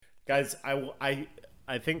Guys, I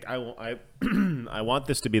think I I want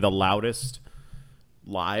this to be the loudest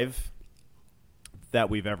live that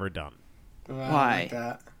we've ever done. Why? I like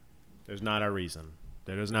that. There's not a reason.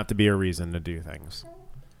 There doesn't have to be a reason to do things.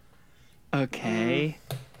 Okay.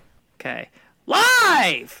 Okay.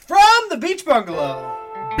 Live From the Beach Bungalow.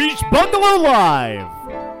 Beach Bungalow Live!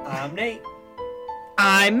 I'm Nate.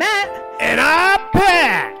 I'm Matt. And I'm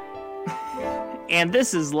Pat! And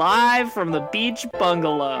this is live from the Beach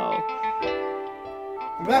Bungalow.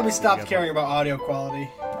 I'm glad we stopped caring about audio quality.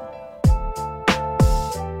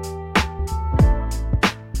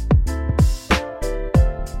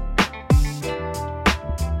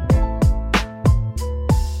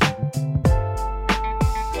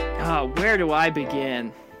 Where do I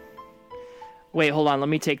begin? Wait, hold on. Let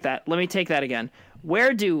me take that again.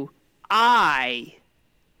 Where do I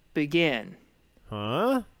begin?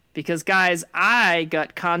 Huh? Because, guys, I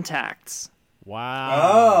got contacts.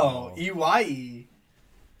 Wow. Oh, EYE.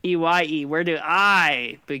 EYE. Where do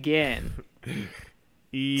I begin to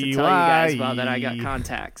tell you guys about that I got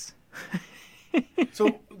contacts?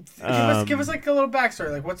 So, give us like a little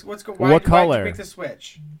backstory. Like, why What did color? you make the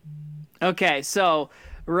switch? Okay, so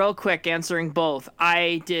real quick, answering both.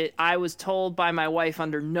 I was told by my wife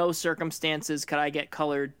under no circumstances could I get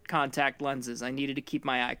colored contact lenses. I needed to keep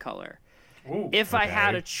my eye color. Ooh, If I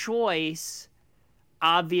had a choice,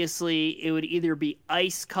 obviously it would either be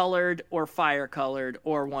ice colored or fire colored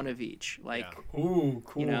or one of each. Like, Ooh,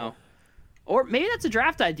 cool. you know, or maybe that's a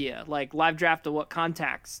draft idea, like live draft of what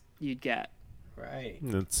contacts you'd get. Right.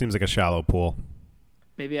 It seems like a shallow pool.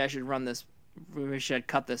 Maybe I should run this. We should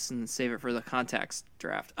cut this and save it for the contacts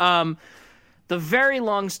draft. The very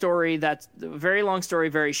long story,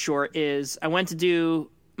 very short, is I went to do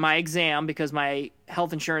my exam because my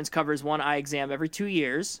health insurance covers one eye exam every 2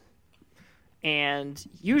 years. And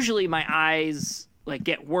usually my eyes like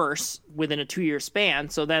get worse within a 2 year span.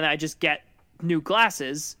 So then I just get new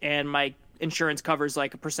glasses and my insurance covers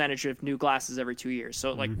like a percentage of new glasses every 2 years.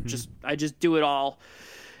 So like I just do it all.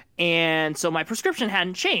 And so my prescription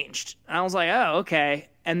hadn't changed. And I was like, oh, okay.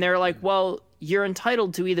 And they're like, well, you're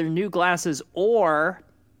entitled to either new glasses or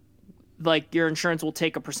like your insurance will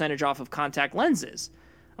take a percentage off of contact lenses.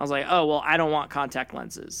 I was like, oh, well, I don't want contact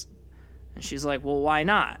lenses. And she's like, well, why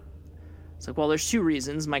not? It's like, well, there's two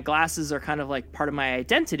reasons. My glasses are kind of like part of my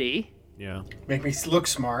identity. Yeah. Make me look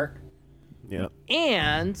smart. Yeah.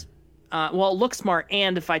 And, look smart.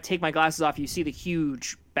 And if I take my glasses off, you see the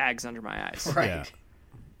huge bags under my eyes. Right. Yeah.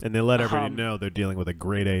 And they let everybody know they're dealing with a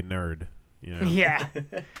grade A nerd. You know? Yeah.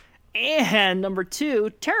 And number two,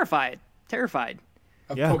 terrified.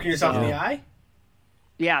 Of poking yourself in the eye?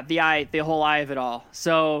 Yeah, the whole eye of it all.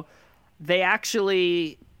 So they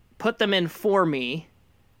actually put them in for me.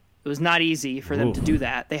 It was not easy for them to do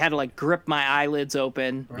that. They had to like grip my eyelids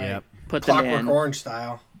open, Right. Yep. put them Clockwork in. Orange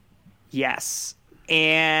style. Yes.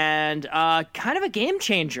 And kind of a game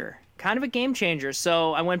changer.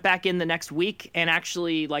 So I went back in the next week, and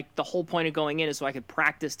actually, like, the whole point of going in is so I could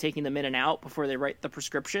practice taking them in and out before they write the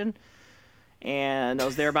prescription. And I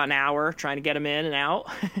was there about an hour trying to get them in and out.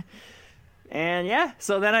 And yeah,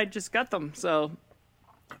 so then I just got them. So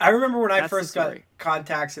I remember when I That's the first got story.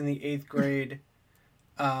 contacts in the 8th grade.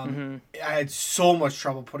 I had so much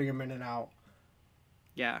trouble putting them in and out.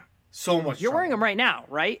 yeah, So much you're trouble. wearing them right now,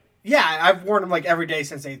 right? Yeah, I've worn them like every day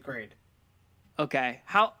since 8th grade. Okay.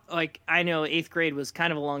 How, like, I know 8th grade was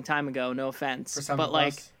kind of a long time ago, no offense. For some but of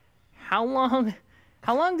like, us. how long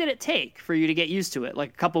did it take for you to get used to it? Like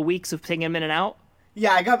a couple weeks of taking them in and out?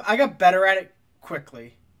 Yeah, I got better at it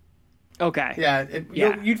quickly. Okay. Yeah,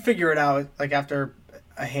 you'd figure it out like after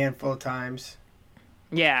a handful of times.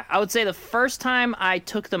 Yeah, I would say the first time I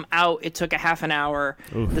took them out, it took a half an hour.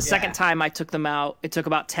 Oof. The second time I took them out, it took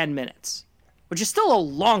about 10 minutes, which is still a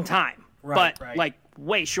long time, Right, but right. like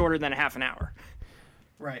way shorter than a half an hour.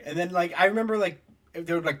 Right, and then like I remember like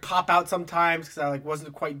they would like pop out sometimes because I like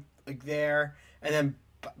wasn't quite like there, and then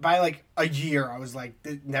by like a year I was like,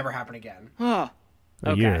 it never happened again. Oh, A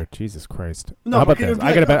okay. year. Jesus Christ. No, How about because it this? would be, I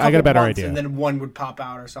like, got a couple better months, idea. and then one would pop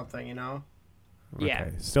out or something, you know. Yeah.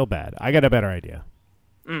 Okay, still bad. I got a better idea.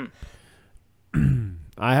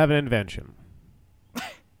 I have an invention.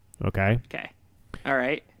 Okay? Okay. All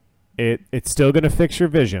right. It's still going to fix your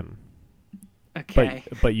vision. Okay.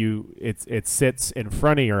 But it sits in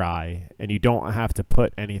front of your eye, and you don't have to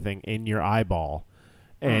put anything in your eyeball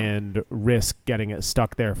and risk getting it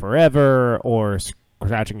stuck there forever, or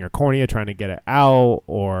scratching your cornea trying to get it out,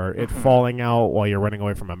 or it falling out while you're running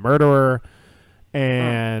away from a murderer.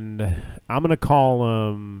 And I'm gonna call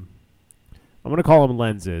them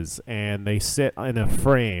lenses, and they sit in a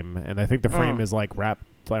frame, and I think the frame is like wrapped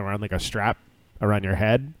around like a strap around your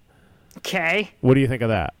head. Okay. What do you think of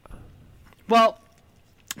that? Well,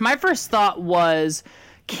 my first thought was,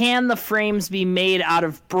 can the frames be made out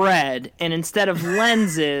of bread, and instead of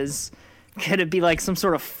lenses, could it be like some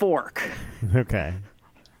sort of fork? Okay.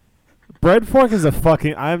 Bread fork is a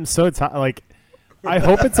fucking. I'm so like. I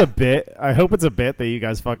hope it's a bit. I hope it's a bit that you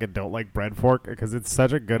guys fucking don't like bread fork because it's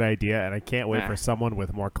such a good idea, and I can't wait for someone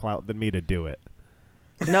with more clout than me to do it.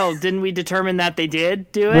 No, didn't we determine that they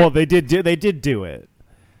did do it? Well, they did do it. They did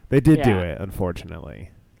do it,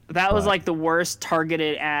 unfortunately. That was like the worst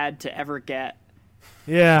targeted ad to ever get.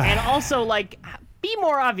 Yeah. And also, like, be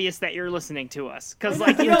more obvious that you're listening to us. Because,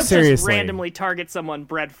 like, you don't Seriously. just randomly target someone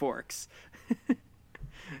bread forks.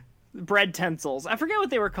 Bread tensils. I forget what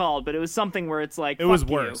they were called, but it was something where it's like, It was fuck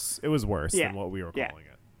you. worse. It was worse than what we were calling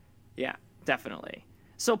it. Yeah, definitely.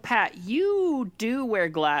 So, Pat, you do wear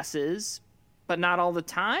glasses, but not all the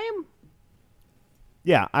time?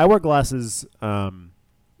 Yeah, I wear glasses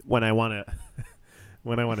when I want to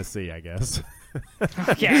when I want to see, I guess.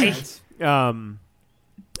 Okay.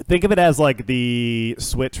 Think of it as like the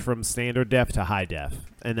switch from standard def to high def,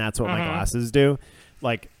 and that's what my glasses do.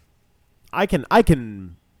 Like, I can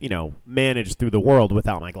manage through the world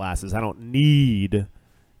without my glasses. I don't need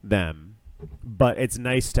them, but it's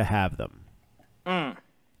nice to have them.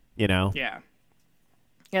 You know? Yeah.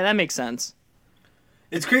 Yeah, that makes sense.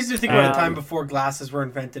 It's crazy to think about a time before glasses were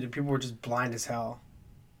invented and people were just blind as hell.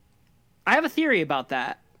 I have a theory about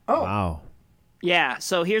that. Oh. Wow. Yeah,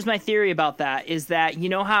 so here's my theory about that, is that you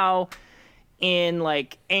know how in,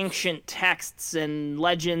 like, ancient texts and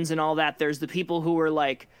legends and all that, there's the people who were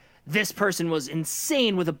like, this person was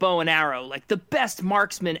insane with a bow and arrow, like the best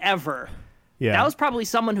marksman ever. Yeah. That was probably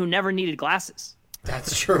someone who never needed glasses.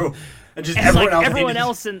 That's true. And just And everyone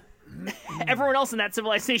else everyone else in that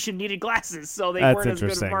civilization needed glasses, so they That's weren't as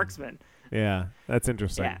good as interesting. marksmen. Yeah, that's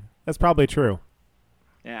interesting. Yeah. That's probably true.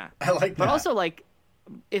 Yeah. I like that. But also, like,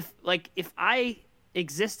 if I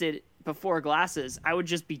existed before glasses, I would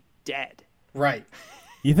just be dead. Right.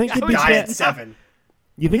 You think you'd be Die dead? at 7.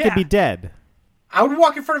 You think you'd be dead? I would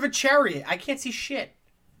walk in front of a chariot. I can't see shit.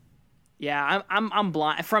 Yeah, I'm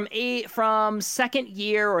blind from second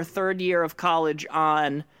year or third year of college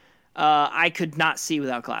on. I could not see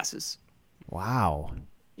without glasses. Wow.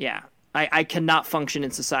 Yeah, I cannot function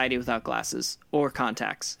in society without glasses or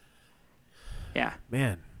contacts. Yeah,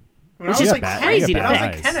 Man. When I Which was is like bad. 10, crazy when to I was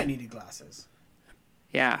think. like 10, I needed glasses.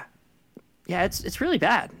 yeah, it's really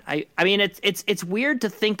bad. I mean it's weird to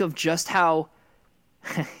think of just how.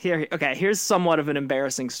 Here's somewhat of an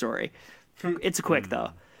embarrassing story. It's quick though.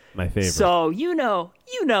 My favorite. So you know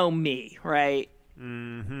me, right?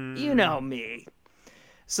 Mm-hmm. You know me.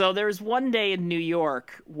 So there was one day in New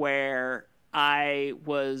York where I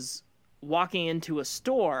was walking into a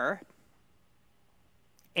store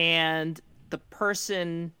and the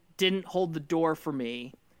person didn't hold the door for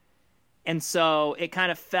me. And so it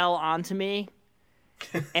kind of fell onto me.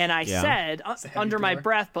 And I said, under my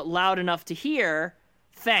breath, but loud enough to hear,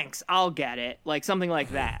 thanks, I'll get it. Like something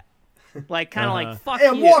like that. Like kind of like, fuck Hey,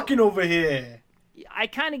 you. I'm walking over here. I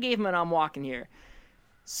kind of gave him an I'm walking here.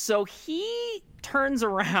 So he turns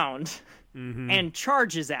around and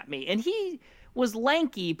charges at me. And he was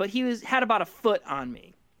lanky, but he had about a foot on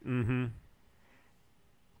me. Mm-hmm.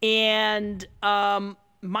 And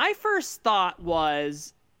my first thought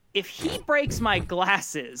was, if he breaks my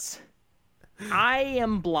glasses, I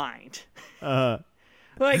am blind.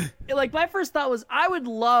 Like my first thought was, I would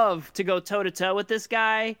love to go toe to toe with this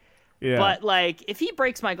guy. Yeah. But, like, if he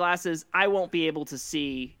breaks my glasses, I won't be able to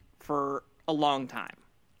see for a long time.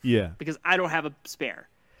 Yeah. Because I don't have a spare.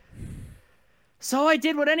 So I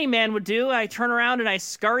did what any man would do. I turned around and I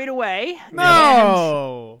scurried away.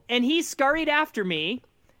 No! And he scurried after me.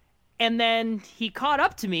 And then he caught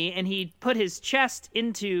up to me and he put his chest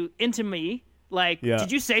into me. Like,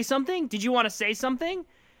 Did you say something? Did you want to say something?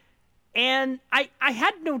 And I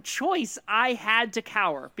had no choice. I had to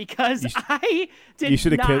cower because I did not.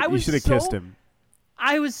 You should have kissed him.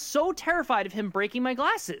 I was so terrified of him breaking my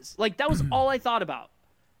glasses. Like, that was all I thought about.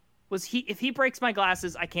 Was if he breaks my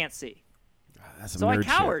glasses, I can't see. That's some So I nerd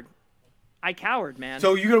cowered. shit. I cowered, man.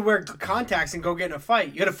 So you gotta wear contacts and go get in a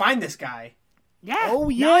fight. You gotta find this guy. Yeah. Oh,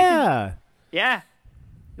 now I can- yeah. Yeah.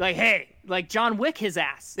 Like, hey, like John Wick his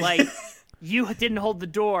ass. Like, you didn't hold the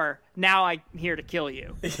door. Now I'm here to kill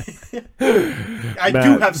you. I Matt,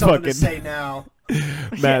 do have something to fucking- say now.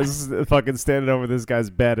 Matt's fucking standing over this guy's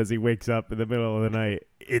bed as he wakes up in the middle of the night.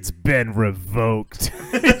 It's been revoked.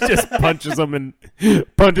 He just punches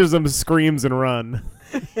him, screams, and run.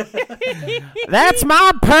 That's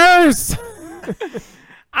my purse.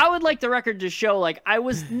 I would like the record to show, like, I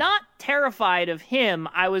was not terrified of him.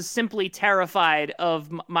 I was simply terrified of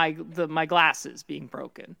my glasses being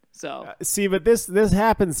broken. So see, but this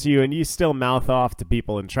happens to you, and you still mouth off to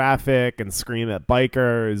people in traffic and scream at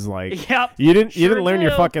bikers. Like, yep, you didn't learn do.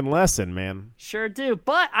 your fucking lesson, man. Sure do.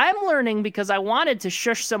 But I'm learning because I wanted to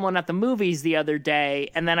shush someone at the movies the other day,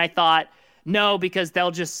 and then I thought, no, because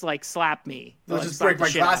they'll just like slap me. They'll like, just slap break the my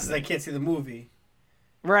shit out of glasses. me. I can't see the movie.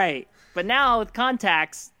 Right. But now with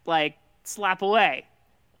contacts, like, slap away.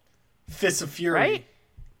 Fists of Fury. Right?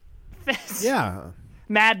 Fist. Yeah.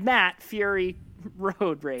 Mad Matt, Fury,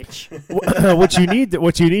 Road Rage. What you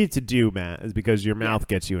need to do, Matt, is because your mouth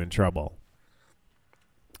gets you in trouble.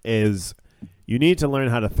 Is you need to learn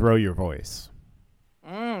how to throw your voice.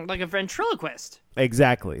 Like a ventriloquist.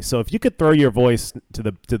 Exactly. So if you could throw your voice to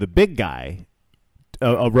the big guy,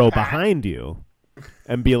 a row behind you,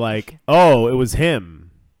 and be like, "Oh, it was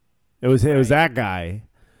him. It was that guy,"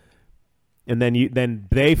 and then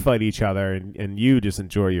they fight each other, and you just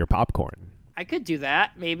enjoy your popcorn. I could do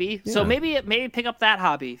that, maybe. Yeah. So maybe pick up that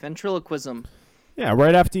hobby, ventriloquism. Yeah,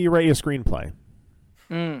 right after you write your screenplay.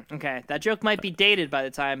 Okay, that joke might be dated by the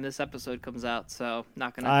time this episode comes out, so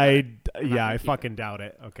not gonna. I fucking doubt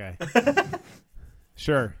it. Okay.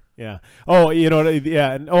 Sure. Yeah. Oh, you know.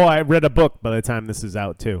 Yeah. And I read a book by the time this is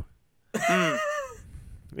out too.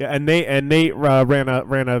 Yeah, and Nate ran a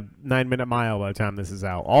 9-minute mile by the time this is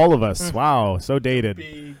out. All of us. Wow, so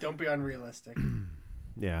dated. Don't be unrealistic.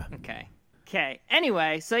 Yeah. Okay.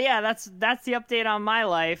 Anyway, so yeah, that's the update on my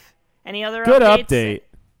life. Any other Good updates? update.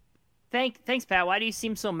 Thanks, Pat. Why do you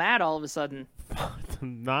seem so mad all of a sudden?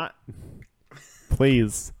 Not.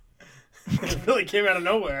 Please. It really came out of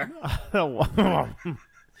nowhere.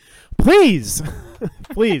 Please.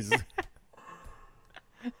 Please.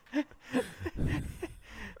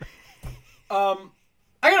 I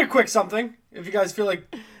got a quick something. If you guys feel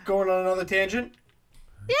like going on another tangent.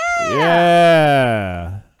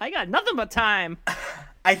 Yeah. I got nothing but time.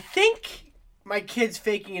 I think my kid's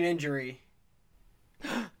faking an injury.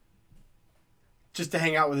 Just to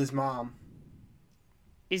hang out with his mom.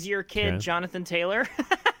 Is your kid Okay. Jonathan Taylor?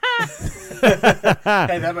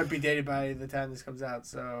 Hey, that might be dated by the time this comes out,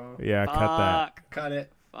 so Yeah, cut that. cut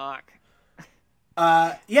it. Fuck.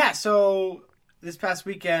 Yeah, so this past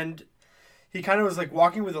weekend, he kind of was like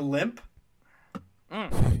walking with a limp.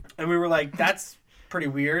 And we were like, that's pretty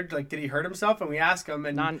weird. Like, did he hurt himself? And we asked him,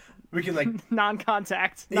 and we can like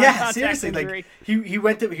non-contact. yeah, seriously. Injury.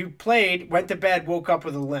 Like he played, went to bed, woke up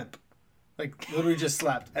with a limp, like literally just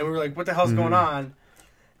slept. And we were like, what the hell's going on?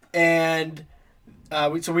 And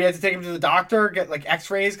so we had to take him to the doctor, get like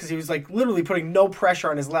X-rays because he was like literally putting no pressure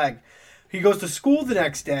on his leg. He goes to school the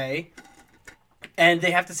next day, and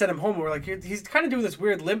they have to send him home. We're like, he's kind of doing this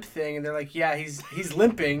weird limp thing, and they're like, yeah, he's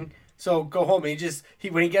limping. So go home. And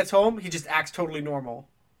when he gets home, he just acts totally normal.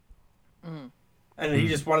 And he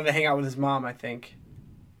just wanted to hang out with his mom, I think.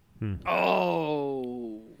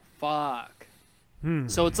 Oh, fuck.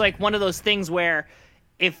 So it's like one of those things where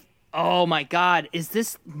oh my God, is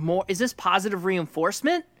this positive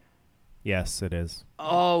reinforcement? Yes, it is.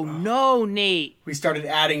 Oh no, Nate. We started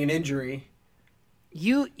adding an injury.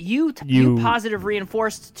 You positive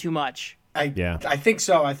reinforced too much. I Yeah. think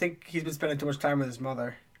so. I think he's been spending too much time with his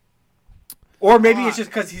mother. Or maybe it's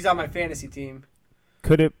just because he's on my fantasy team.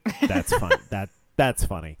 Could it? That's fun. That's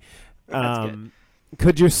funny. That's good.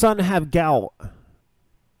 Could your son have gout?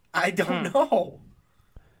 I don't know.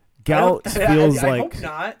 Gout feels I like hope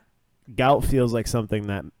not. gout feels like something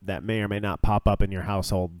that may or may not pop up in your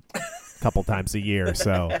household a couple times a year.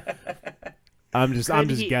 So I'm just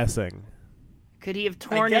guessing. Could he have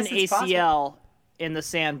torn an guess it's ACL in the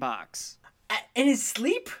sandbox? In his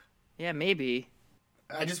sleep? Yeah, maybe.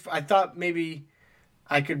 I thought maybe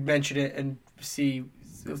I could mention it and see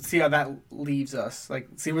how that leaves us. Like,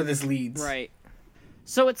 see where this leads. Right.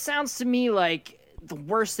 So it sounds to me like the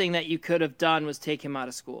worst thing that you could have done was take him out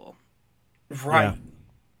of school. Right. Yeah.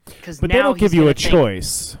 Because But now they don't give he's you gonna a think,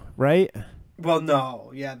 choice, right? Well,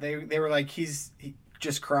 no. Yeah, they were like, he's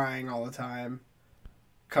just crying all the time.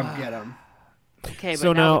 Come get him. Okay, but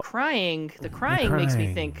So now now- the crying makes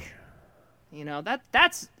me think,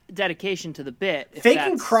 that's dedication to the bit. if Faking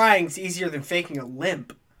that's- crying's easier than faking a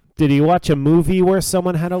limp. Did he watch a movie where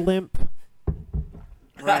someone had a limp?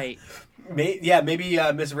 Right. Maybe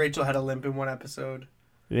Miss Rachel had a limp in one episode.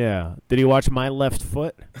 Yeah. Did he watch My Left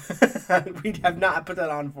Foot? We have not put that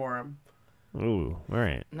on for him. Ooh, all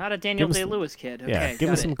right. Not a Daniel Give us- Day-Lewis kid. Okay, Yeah, give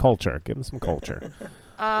him got some it. culture. Give him some culture.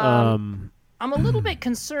 I'm a little bit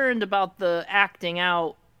concerned about the acting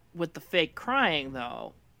out with the fake crying,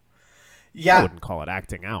 though. I Yeah, wouldn't call it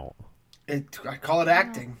acting out. I call it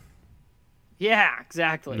acting. Yeah,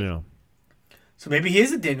 exactly. Yeah. So maybe he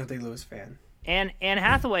is a Daniel Day-Lewis fan. And Anne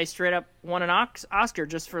Hathaway straight up won an Oscar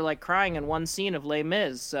just for like crying in one scene of Les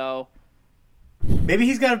Mis. So Maybe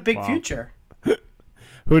he's got a big future.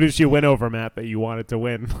 Who did she win over, Matt, that you wanted to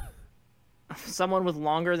win? someone with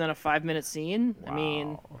longer than a 5-minute scene. I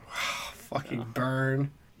mean, fucking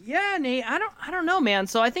burn. Yeah, Nate. I don't know, man.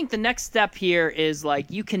 So I think the next step here is like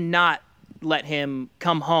you cannot let him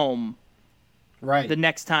come home. Right. The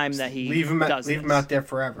next time that he leave him does him out there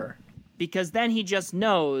forever. Because then he just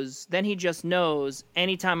knows.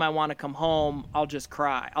 Anytime I want to come home, I'll just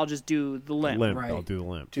cry. I'll just do the limp. Right. I'll do the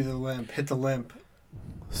limp. Do the limp. Hit the limp.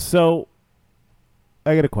 So,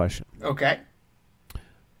 I got a question. Okay.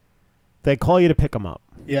 They call you to pick them up.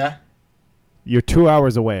 Yeah. You're 2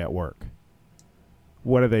 hours away at work.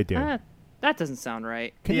 What do they do? That doesn't sound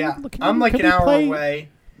right. I'm like an hour away.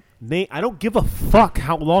 Nate, I don't give a fuck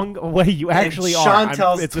how long away you actually are.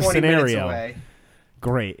 It's 20 a scenario. Minutes away.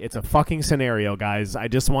 Great. It's a fucking scenario, guys. I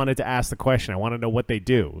just wanted to ask the question. I want to know what they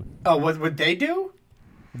do. Oh, what would they do?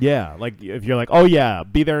 Yeah, like if you're like, oh yeah,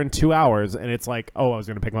 be there in 2 hours, and it's like, oh, I was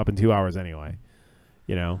going to pick them up in 2 hours anyway.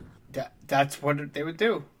 You know? That's what they would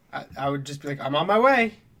do. I would just be like, I'm on my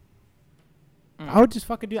way. I would just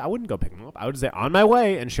fucking do that. I wouldn't go pick them up. I would just say, on my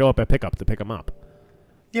way, and show up at pickup to pick them up.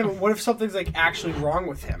 Yeah, but what if something's like actually wrong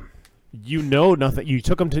with him? You know nothing. You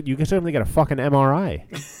took him to get a fucking MRI.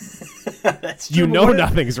 That's true. You know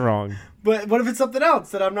nothing's wrong. But what if it's something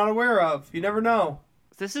else that I'm not aware of? You never know.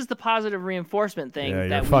 This is the positive reinforcement thing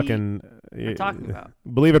that we're talking about.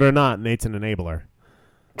 Believe it or not, Nate's an enabler.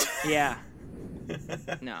 Yeah.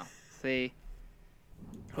 No. See.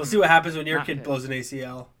 We'll see what happens when your kid blows an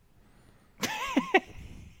ACL.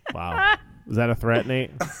 Wow. Is that a threat,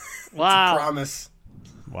 Nate? Wow. It's a promise.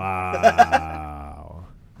 Wow.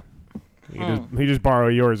 He just borrow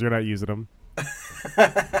yours. You're not using them.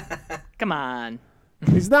 Come on.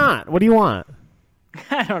 He's not. What do you want?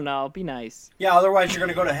 I don't know. Be nice. Yeah, otherwise you're going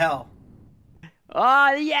to go to hell.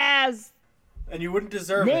 Oh, yes. And you wouldn't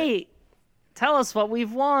deserve it. Nate, tell us what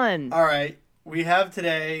we've won. All right. We have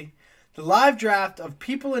today the live draft of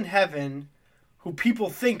people in heaven who people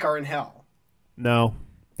think are in hell. No,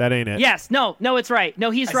 that ain't it. Yes. No, it's right. No,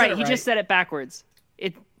 he's right. He just said it backwards.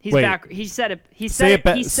 He's back. He said it. He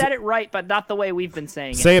said it right, but not the way we've been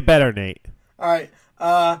saying it. Say it better, Nate. All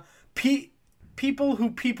right. People who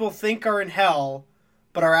people think are in hell,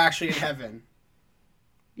 but are actually in heaven.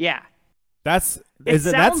 Yeah. That's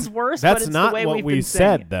worse. But it's not the way what we've we been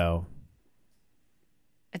said, it. Though.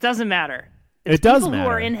 It doesn't matter. It does people matter. Who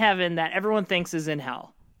are in heaven that everyone thinks is in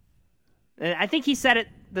hell. I think he said it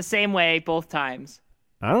the same way both times.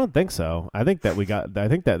 I don't think so. I think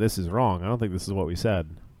that this is wrong. I don't think this is what we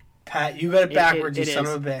said. Pat, you got it backwards, you son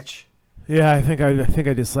of a bitch. Yeah, I think I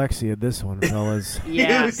dyslexiaed this one, fellas.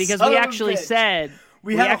 Yeah, because we actually said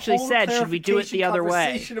should we do it the other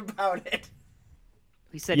way? About it.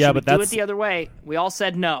 We said should we do it the other way? We all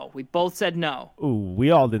said no. We both said no. Ooh,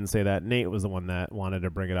 we all didn't say that. Nate was the one that wanted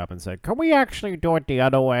to bring it up and said, "Can we actually do it the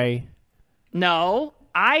other way?" No.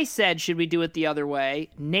 I said, should we do it the other way?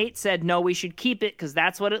 Nate said, no, we should keep it because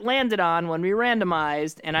that's what it landed on when we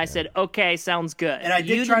randomized. And I said, okay, sounds good. And I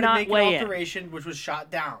did try to make an alteration, which was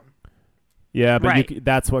shot down. Yeah, but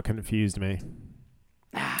that's what confused me.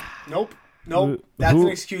 Nope. That's an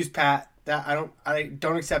excuse, Pat. I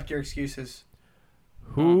don't accept your excuses.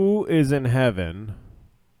 Who is in heaven?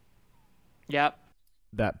 Yep.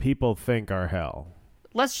 That people think are hell.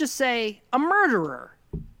 Let's just say a murderer.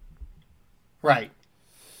 Right.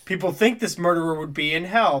 People think this murderer would be in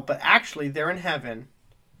hell, but actually they're in heaven.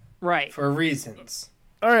 Right. For reasons.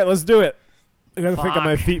 All right, let's do it. I gotta think on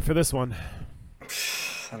my feet for this one.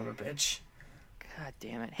 Son of a bitch. God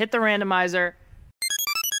damn it. Hit the randomizer.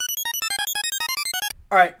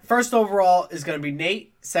 All right, first overall is going to be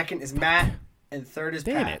Nate, second is Matt, and third is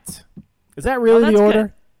Pat. Damn it. Is that really the order?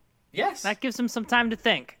 Good. Yes. That gives him some time to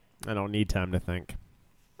think. I don't need time to think.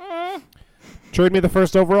 Trade me the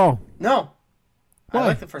first overall. No. Why? I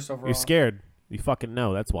like the first overall. You're scared. You fucking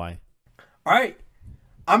know. That's why. All right.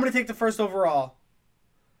 I'm going to take the first overall.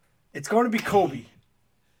 It's going to be Kobe.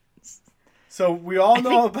 So we all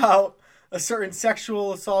know about a certain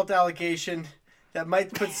sexual assault allegation that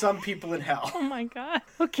might put some people in hell. Oh, my God.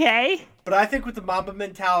 Okay. But I think with the Mamba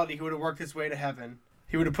mentality, he would have worked his way to heaven.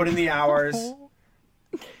 He would have put in the hours.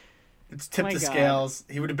 It's tipped the scales.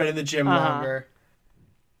 He would have been in the gym longer.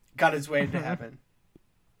 Got his way into heaven.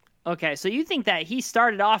 Okay, so you think that he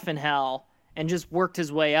started off in hell and just worked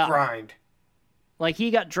his way up. Grind. Like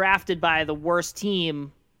he got drafted by the worst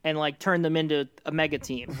team and like turned them into a mega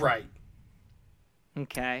team. Right.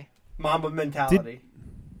 Okay. Mamba mentality.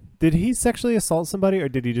 Did he sexually assault somebody, or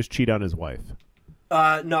did he just cheat on his wife?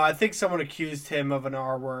 No, I think someone accused him of an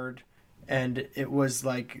R word, and it was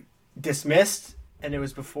like dismissed, and it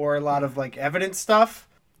was before a lot of like evidence stuff.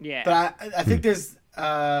 Yeah. But I think there's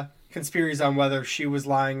conspiracies on whether she was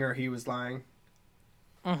lying or he was lying.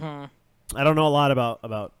 Mm-hmm. I don't know a lot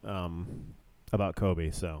about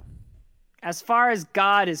Kobe, so. As far as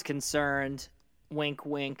God is concerned, wink,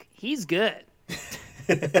 wink, he's good.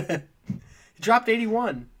 He dropped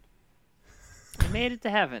 81. He made it to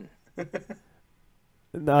heaven. That'd be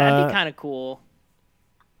kind of cool.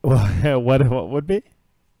 What would be?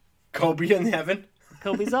 Kobe in heaven.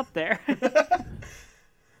 Kobe's up there.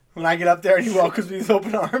 When I get up there and he welcomes me with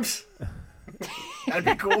open arms. That'd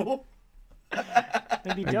be cool.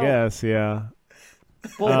 That'd be dope. I guess, yeah.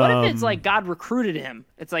 Well, what if it's like God recruited him?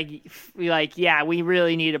 It's like, yeah, we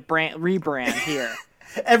really need a rebrand here.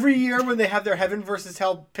 Every year when they have their heaven versus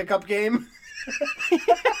hell pickup game.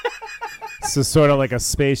 So sort of like a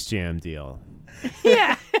Space Jam deal.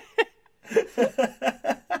 Yeah. That's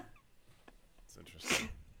interesting.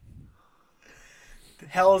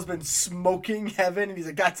 Hell has been smoking heaven, and he's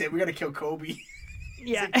like, that's it, we gotta kill Kobe.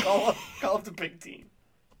 Yeah. Like, call up the big team.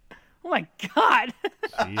 Oh my God.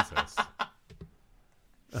 Jesus.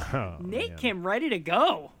 Oh, Nate man. came ready to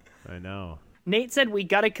go. I know. Nate said we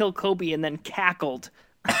gotta kill Kobe and then cackled.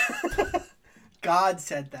 God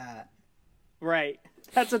said that. Right.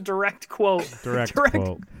 That's a direct quote. Direct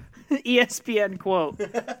quote. ESPN quote.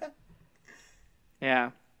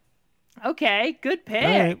 Yeah. Okay, good pick.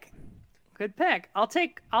 Right. Good pick. I'll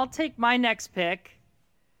take my next pick.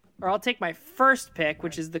 Or I'll take my first pick,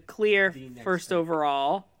 which is the clear first pick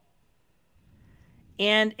overall.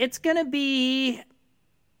 And it's going to be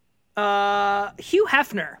Hugh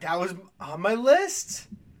Hefner. That was on my list.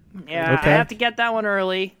 Yeah, Okay. I have to get that one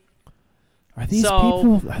early. Are these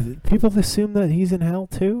people assume that he's in hell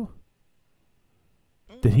too?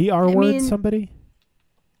 Did he R-word somebody?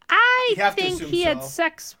 I You have to think assume he had so.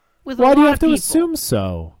 sex with Why a do lot you have of to people. assume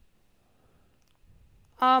so?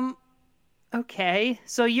 Okay.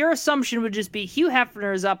 So your assumption would just be Hugh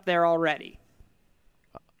Hefner is up there already.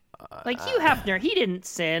 Like Hugh Hefner, he didn't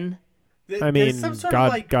sin. I mean, There's some sort of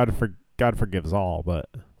like God forgives all, but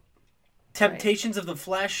temptations of the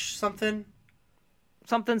flesh, something.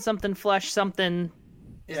 Something flesh, something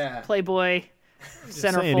Yeah. Playboy,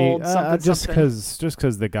 saying centerfold, something just something.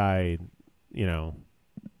 because the guy,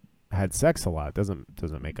 had sex a lot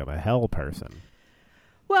doesn't make him a hell person.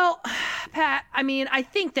 Well, Pat, I mean, I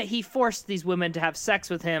think that he forced these women to have sex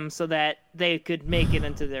with him so that they could make it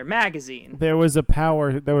into their magazine. There was a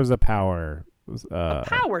power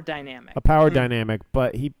Power dynamic. a power dynamic,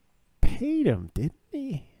 but he paid him, didn't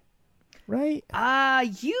he? Right?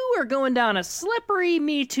 You are going down a slippery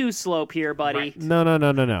Me Too slope here, buddy. Right.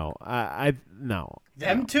 No. I no.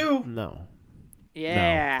 Them too. No.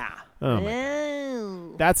 Yeah. Oh my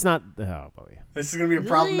No. That's not. Oh boy. This is gonna be a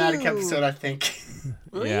problematic episode, I think.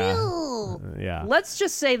 Yeah. Yeah. Let's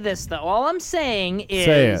just say this, though. All I'm saying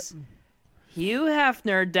Say is Hugh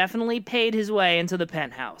Hefner definitely paid his way into the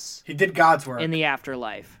penthouse He did God's work. in the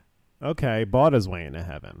afterlife. Okay. Bought his way into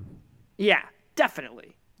heaven. Yeah,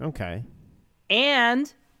 definitely. Okay.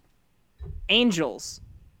 And Angels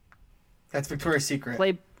That's Victoria's Secret.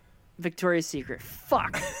 play Victoria's Secret.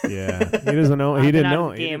 Fuck. Yeah. He doesn't know. He I've been didn't out know.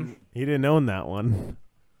 of the game. He didn't own that one.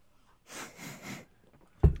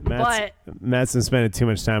 Matt's been spending too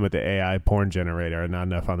much time with the AI porn generator and not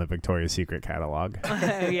enough on the Victoria's Secret catalog.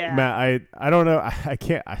 Yeah. Matt, I don't know. I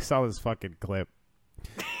can't. I saw this fucking clip.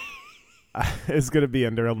 It's gonna be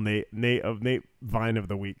under Nate Vine of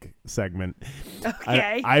the Week segment.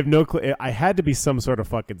 Okay. I have no clue. I had to be some sort of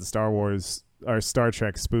fucking Star Wars or Star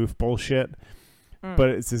Trek spoof bullshit. But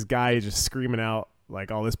it's this guy just screaming out like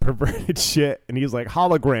all this perverted shit, and he's like,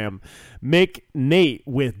 hologram, make Nate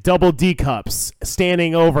with double D cups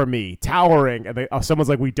standing over me, towering, and someone's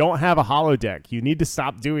like, we don't have a holodeck. You need to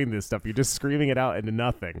stop doing this stuff. You're just screaming it out into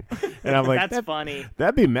nothing. And I'm like, That's funny.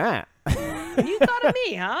 That'd be Matt. You thought of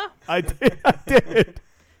me, huh? I did.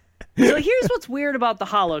 So here's what's weird about the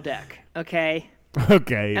holodeck, okay?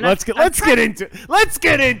 Okay, And let's get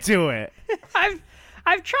into it.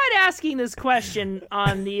 I've tried asking this question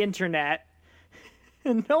on the internet,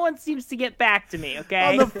 and no one seems to get back to me, okay?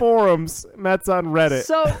 On the forums, Matt's on Reddit.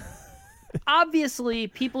 So, obviously,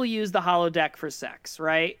 people use the holodeck for sex,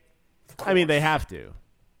 right? I mean, they have to.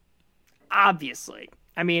 Obviously.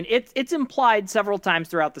 I mean, it's implied several times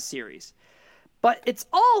throughout the series. But it's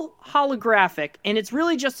all holographic, and it's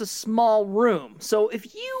really just a small room. So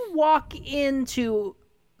if you walk into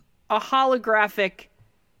a holographic,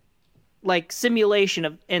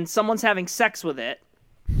 simulation and someone's having sex with it,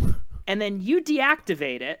 and then you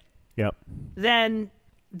deactivate it, Yep. then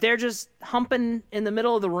they're just humping in the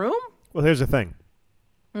middle of the room? Well, here's the thing.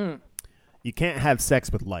 You can't have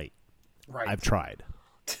sex with light. Right. I've tried.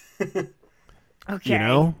 Okay. You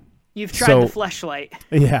know? You've tried So- the fleshlight.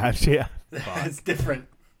 Yeah. Yeah. That's different.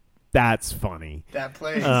 That's funny. That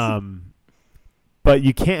plays. But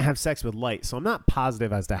you can't have sex with light, so I'm not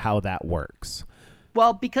positive as to how that works.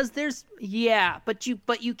 Well, because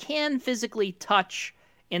but you can physically touch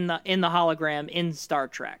in the hologram in Star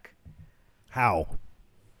Trek. How?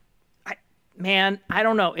 I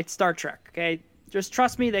don't know. It's Star Trek, okay? Just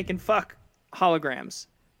trust me, they can fuck holograms.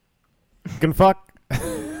 Can fuck?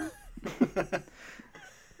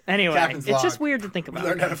 Anyway, Captain's it's log. just weird to think We about.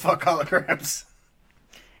 learned how to fuck holograms.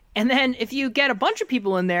 And then if you get a bunch of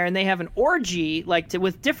people in there and they have an orgy,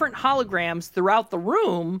 with different holograms throughout the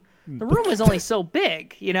room is only so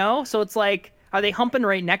big, you know? So it's like, are they humping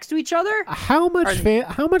right next to each other? How much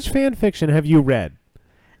fan fiction have you read?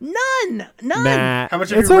 None. Matt, How much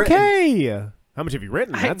have it's you written? okay. How much have you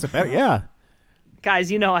written? That's a better, yeah.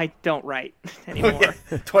 Guys, you know I don't write anymore.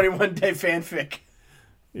 21-day fanfic.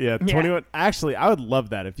 Yeah, 21. Actually, I would love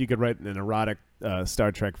that if you could write an erotic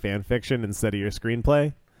Star Trek fan fiction instead of your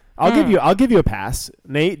screenplay. I'll give you a pass.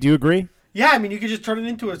 Nate, do you agree? Yeah, I mean, you could just turn it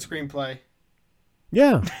into a screenplay.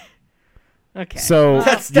 Yeah. Okay. So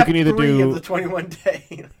That's you step can either 3 do of the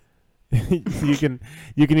 21-day.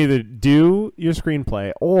 you can either do your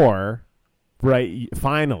screenplay or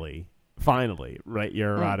finally write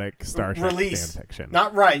your erotic Star Trek Release. fan fiction.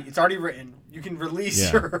 Not right. It's already written. You can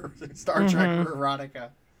release your Star Trek or erotica.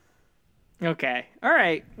 Okay. All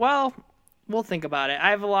right. Well, we'll think about it. I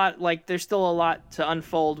have a lot, there's still a lot to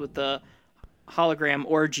unfold with the hologram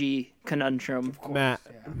orgy conundrum. Of course. Matt,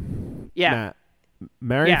 Yeah. Matt,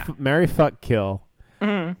 marry, Yeah. marry, fuck, kill.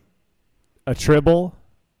 A Tribble,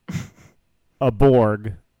 a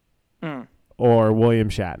Borg, or William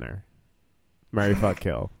Shatner. Marry, fuck,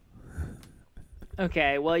 kill.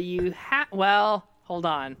 Okay. Well, hold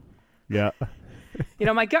on. Yeah. You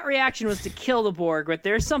know, my gut reaction was to kill the Borg, but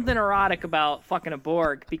there's something erotic about fucking a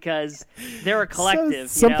Borg because they're a collective.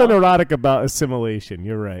 Something you know? erotic about assimilation.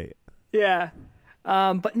 You're right. Yeah.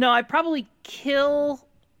 But no, I'd probably kill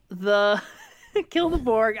the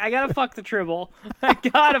Borg. I gotta fuck the Tribble. I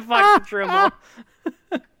gotta fuck the Tribble.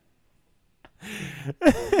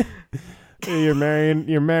 You're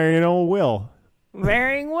marrying old Will.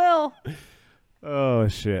 Marrying Will. Oh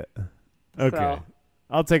shit. Okay. So,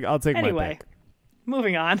 I'll take my anyway, pick.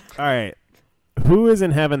 moving on. All right. Who is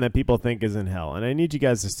in heaven that people think is in hell? And I need you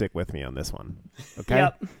guys to stick with me on this one. Okay?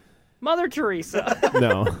 Yep. Mother Teresa.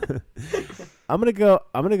 No. I'm going to go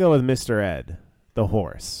with Mr. Ed, the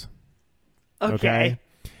horse. Okay.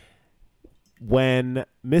 When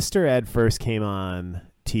Mr. Ed first came on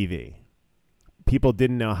TV, people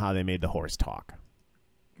didn't know how they made the horse talk.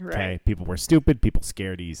 Right. Okay? People were stupid, people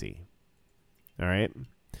scared easy. All right?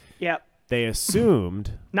 Yep. They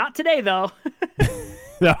assumed Not today, though.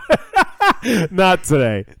 No, not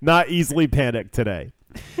today. Not easily panicked today.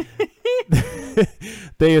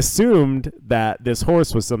 They assumed that this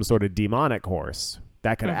horse was some sort of demonic horse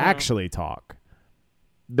that could actually talk.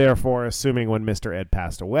 Therefore, assuming when Mr. Ed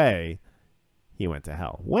passed away, he went to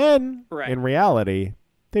hell. When, in reality,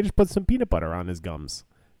 they just put some peanut butter on his gums.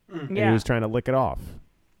 And he was trying to lick it off.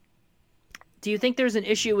 Do you think there's an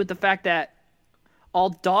issue with the fact that all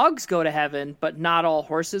dogs go to heaven, but not all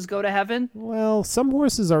horses go to heaven? Well, some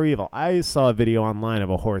horses are evil. I saw a video online of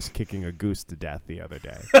a horse kicking a goose to death the other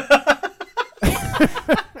day.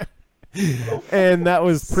 And that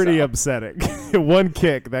was pretty upsetting. One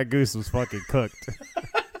kick, that goose was fucking cooked.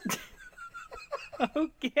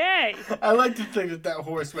 Okay. I like to think that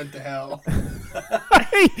horse went to hell.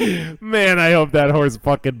 Man, I hope that horse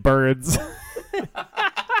fucking burns.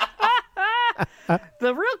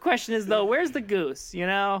 The real question is, though, where's the goose, you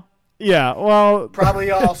know? Yeah, well...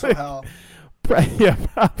 Probably also hell. Yeah,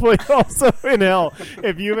 probably also in hell.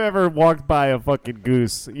 If you've ever walked by a fucking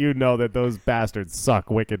goose, you know that those bastards suck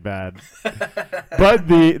wicked bad. But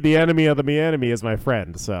the enemy of the enemy is my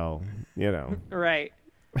friend, so, you know. Right.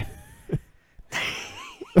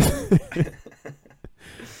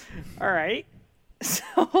 All right. So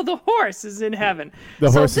the horse is in heaven.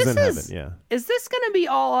 The horse is in heaven, yeah. Is this going to be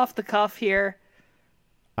all off the cuff here?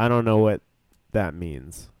 I don't know what that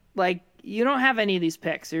means. Like, you don't have any of these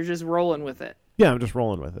picks. You're just rolling with it. Yeah, I'm just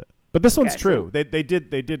rolling with it. But this one's Okay, true. They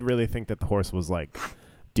did really think that the horse was like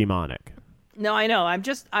demonic. No, I know. I'm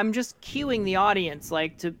just cueing the audience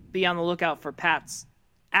to be on the lookout for Pat's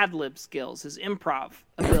ad-lib skills, his improv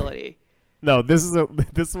ability. No, this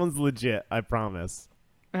one's legit, I promise.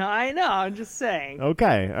 I know. I'm just saying.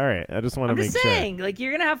 Okay, all right. I just want to I'm make just sure. saying. Like,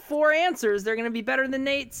 you're gonna have 4 answers. They're gonna be better than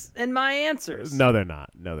Nate's and my answers. No, they're not.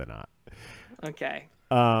 No, they're not. Okay.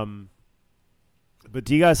 But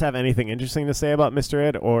do you guys have anything interesting to say about Mr.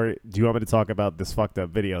 Ed, or do you want me to talk about this fucked up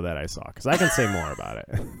video that I saw? Because I can say more about it.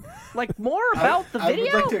 Like, more about the video?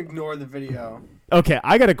 I would like to ignore the video. Okay,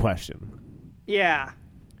 I got a question. Yeah.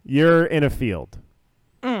 You're in a field.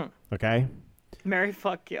 Okay? Marry,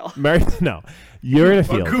 fuck, kill. No. You're in a A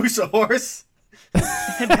field. goose, a horse.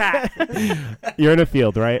 Pat. You're in a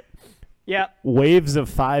field, right? Yep. Waves of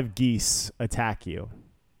 5 geese attack you.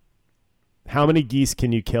 How many geese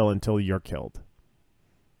can you kill until you're killed?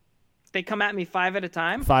 They come at me 5 at a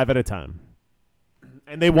time? 5 at a time.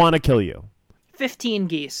 And they want to kill you. 15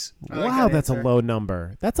 geese. I like Wow, that that's a answer. low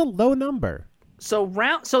number. That's a low number. So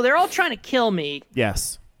they're all trying to kill me,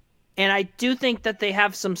 Yes. and I do think that they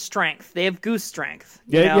have some strength. They have goose strength.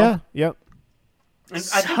 You Yeah, know? yeah, yep. And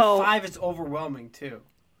I think So- 5 is overwhelming too.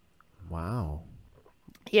 Wow.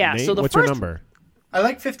 Yeah, Nate, so the what's first your number? I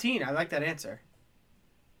like 15. I like that answer.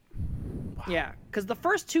 Yeah, because the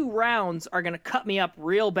first 2 rounds are going to cut me up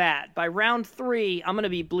real bad. By round 3, I'm going to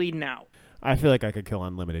be bleeding out. I feel like I could kill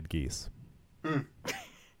unlimited geese.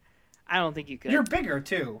 I don't think you could. You're bigger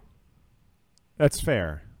too. That's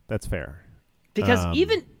fair. That's fair. Because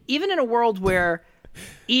even in a world where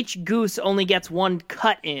each goose only gets 1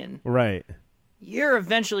 cut in, Right. you're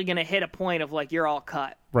eventually going to hit a point of, like, you're all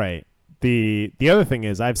cut. Right. The other thing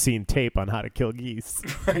is I've seen tape on how to kill geese.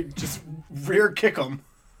 Right, just rear kick them.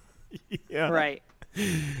 Yeah. Right.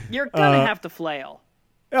 You're going to have to flail.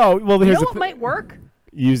 Oh, well, You here's know the what might work?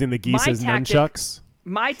 using the geese My as tactic- nunchucks.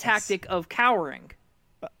 My tactic of cowering.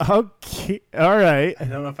 Okay. All right. I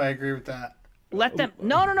don't know if I agree with that. Let them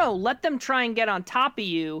no. Let them try and get on top of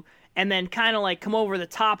you, and then kind of like come over the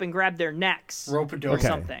top and grab their necks Rope a dope. or Okay.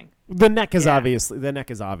 something. The neck is Yeah.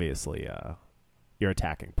 obviously your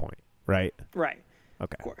attacking point, right? Right.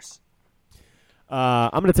 Okay. Of course. I'm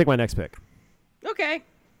gonna take my next pick, Okay.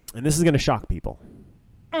 and this is gonna shock people.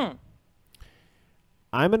 I'm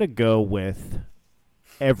gonna go with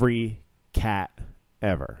every cat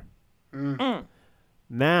ever.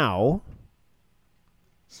 Now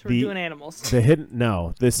So we're doing animals. the hidden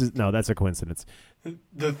that's a coincidence.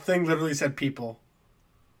 The thing literally said people.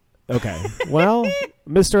 Okay. Well,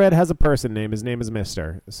 Mr. Ed has a person name. His name is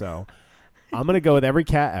Mr. So I'm gonna go with every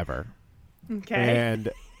cat ever. Okay. And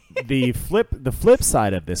the flip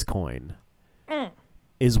side of this coin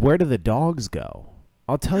is, where do the dogs go?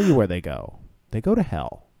 I'll tell you where they go. They go to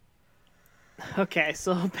hell. Okay.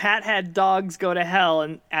 So Pat had dogs go to hell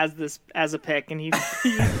and as a pick, and he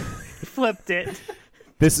flipped it.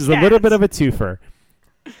 This is a little Cats. bit of a twofer.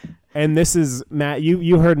 And this is, Matt,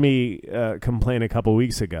 you heard me complain a couple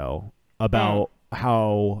weeks ago about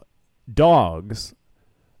how dogs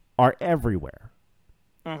are everywhere.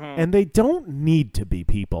 And they don't need to be,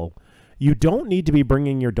 people. You don't need to be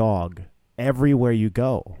bringing your dog everywhere you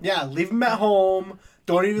go. Yeah, leave them at home.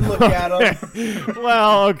 Don't even look at them.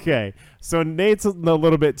 Well, okay. So Nate's a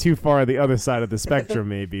little bit too far on the other side of the spectrum,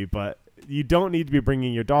 maybe, but you don't need to be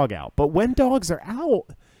bringing your dog out. But when dogs are out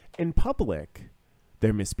in public,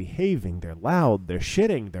 they're misbehaving, they're loud, they're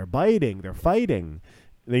shitting, they're biting, they're fighting.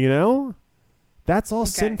 You know? That's all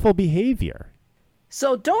sinful behavior.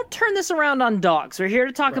 So don't turn this around on dogs. We're here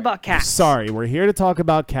to talk about cats. Sorry, we're here to talk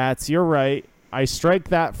about cats. You're right. I strike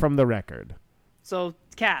that from the record. So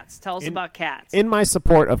cats. Tell us about cats. In my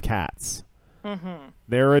support of cats,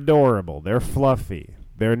 they're adorable. They're fluffy.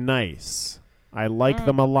 They're nice. I like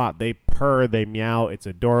them a lot. They purr. They meow. It's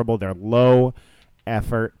adorable. They're low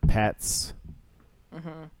effort pets.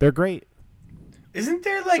 They're great. Isn't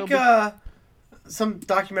there like some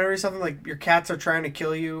documentary or something like your cats are trying to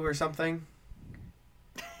kill you or something?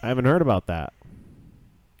 I haven't heard about that.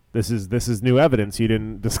 This is new evidence. You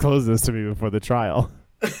didn't disclose this to me before the trial.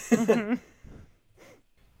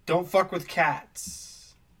 Don't fuck with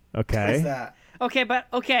cats. What's Okay. that?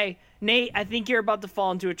 Okay, Nate, I think you're about to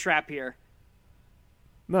fall into a trap here.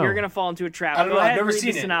 No. You're gonna fall into a trap. I don't Go know, I've ahead never and read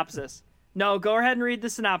seen the it. synopsis. No, go ahead and read the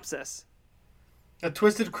synopsis. A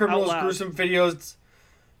twisted criminal's Out loud. gruesome videos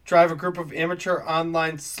drive a group of amateur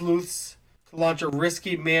online sleuths to launch a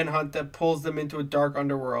risky manhunt that pulls them into a dark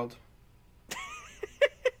underworld.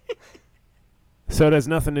 So it has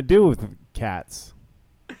nothing to do with cats.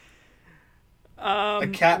 A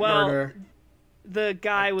cat well, murder. The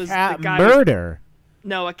guy was Cat the guy was, murder.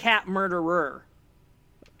 no, a cat murderer.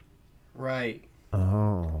 Right.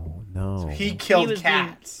 Oh no. He killed was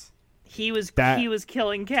cats. He was That-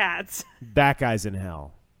 killing cats. That guy's in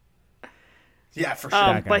hell. Yeah, for sure.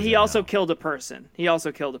 That But guy's he in also hell. killed a person.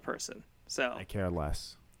 So I care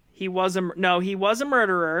less. He was a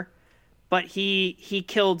murderer, but he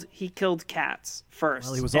killed cats first.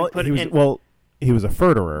 Well, he was and he was a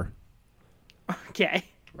furderer. Okay.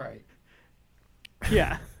 Right.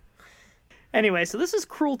 Yeah. Anyway, so this is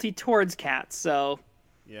cruelty towards cats. So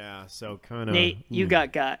Yeah, so kind of. Nate, you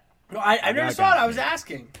got. No, I never saw it. I was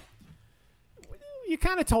asking. You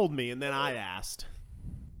kind of told me, and then I asked.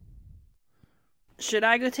 Should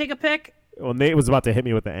I go take a pick? Well, Nate was about to hit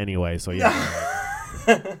me with it anyway, so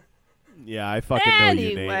yeah. Yeah, I fucking know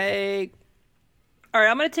you, Nate. Anyway. All right,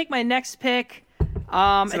 I'm going to take my next pick.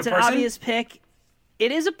 It's an obvious pick.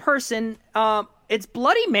 It is a person. It's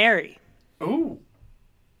Bloody Mary. Ooh.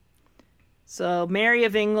 So Mary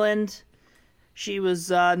of England, she was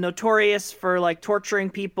notorious for like torturing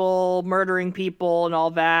people, murdering people, and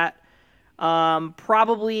all that.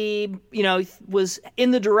 Probably, was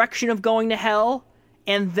in the direction of going to hell.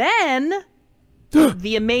 And then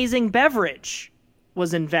the amazing beverage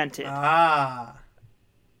was invented. Ah.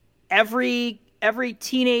 Every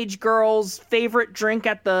teenage girl's favorite drink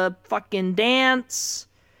at the fucking dance.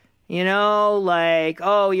 Like,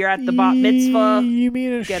 oh, you're at the bat mitzvah. You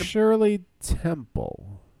mean a Shirley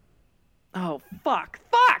Temple? Oh, fuck.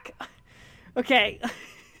 Okay.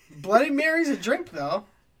 Bloody Mary's a drink, though.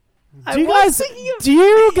 Do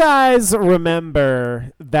you guys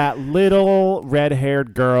remember that little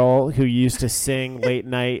red-haired girl who used to sing late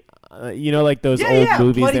night? Like those old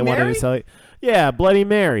movies Bloody they wanted Mary? to sell. Yeah, Bloody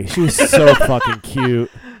Mary. She was so fucking cute.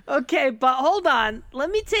 Okay, but hold on. Let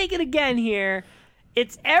me take it again here.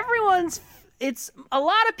 It's a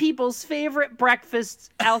lot of people's favorite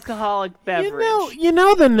breakfast alcoholic beverage. You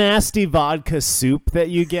know the nasty vodka soup that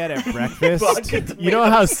you get at breakfast? you know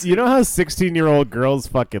how 16-year-old girls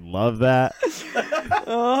fucking love that?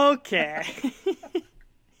 Okay.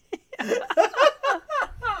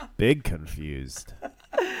 Big confused.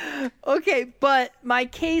 Okay, but my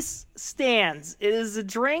case stands. It is a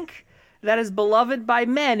drink that is beloved by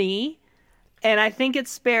many, and I think it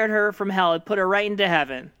spared her from hell. It put her right into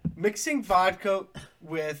heaven. Mixing vodka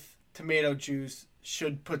with tomato juice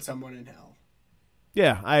should put someone in hell.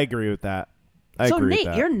 Yeah, I agree with that. So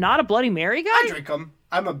Nate, you're not a Bloody Mary guy? I drink them.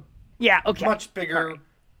 I'm a much bigger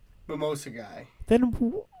mimosa guy. Then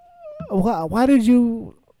why did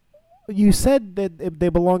you... You said that they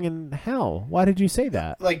belong in hell. Why did you say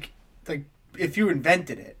that? Like if you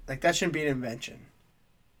invented it, that shouldn't be an invention.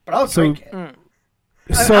 But I'll drink it. I'm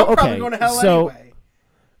probably going to hell anyway.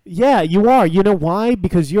 Yeah, you are. You know why?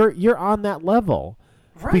 Because you're on that level.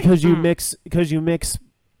 Right. Because you mix.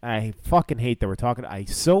 I fucking hate that we're talking. I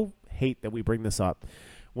so hate that we bring this up.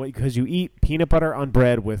 Because you eat peanut butter on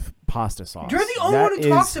bread with pasta sauce. You're the only one who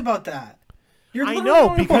talks about that. I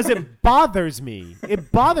know, because it bothers me. It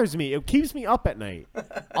bothers me. It keeps me up at night.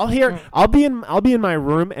 I'll be in my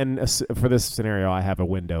room, and for this scenario, I have a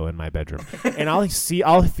window in my bedroom, and I'll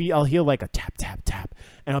hear like a tap tap tap,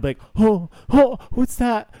 and I'll be like, oh, what's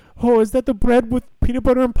that? Oh, is that the bread with peanut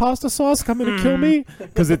butter and pasta sauce coming to kill me?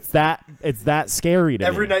 Because it's that scary to me.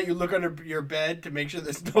 Every night you look under your bed to make sure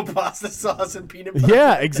there's no pasta sauce and peanut butter.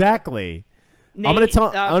 Yeah, exactly. Nate, I'm gonna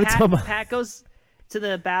tell Pat goes to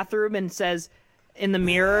the bathroom and says in the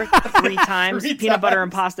mirror 3 times, peanut butter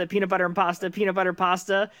and pasta, peanut butter and pasta, peanut butter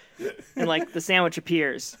pasta, and the sandwich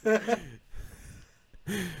appears.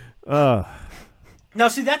 Now,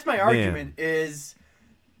 see, that's my argument, is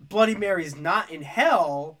Bloody Mary's not in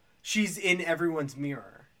hell, she's in everyone's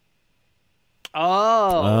mirror.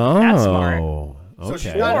 Oh, that's smart. So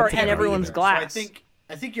she's Okay. not Or in in everyone's either. glass. So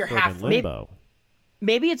I think you're halfway. limbo.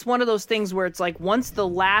 Maybe it's one of those things where it's like once the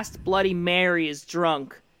last Bloody Mary is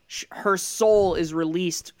drunk, her soul is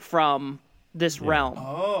released from this realm.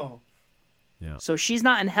 Oh. Yeah. So she's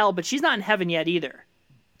not in hell, but she's not in heaven yet either.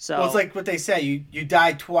 So Well, it's like what they say. You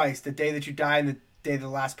die twice. The day that you die and the day the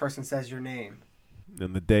last person says your name.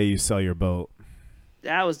 And the day you sell your boat.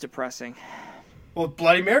 that was depressing. Well,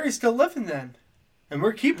 Bloody Mary's still living then. And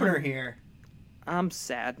we're keeping her here. I'm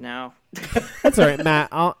sad now. That's all right, Matt.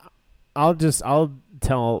 I'll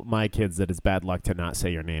tell my kids that it's bad luck to not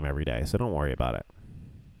say your name every day, so don't worry about it.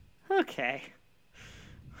 Okay.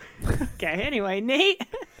 Anyway, Nate.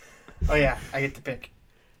 Oh, yeah. I get to pick.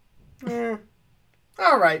 All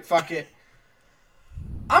right. Fuck it.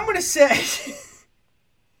 I'm going to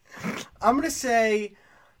say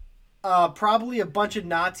probably a bunch of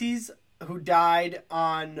Nazis who died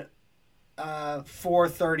on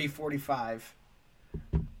 4/30/45,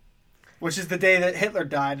 which is the day that Hitler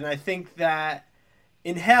died. And I think that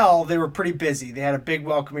in hell, they were pretty busy. They had a big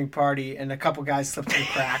welcoming party, and a couple guys slipped through the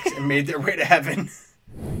cracks and made their way to heaven.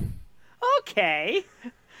 Okay.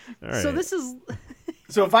 All right. So this is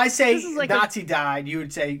So if I say This is like Nazi died, you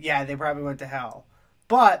would say, yeah, they probably went to hell.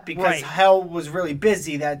 But because Right. hell was really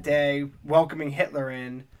busy that day welcoming Hitler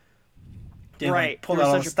in, they Right. pulled There out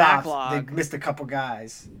was all the such a stops. backlog. They missed a couple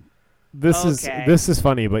guys. Okay. This is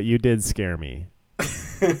funny, but you did scare me.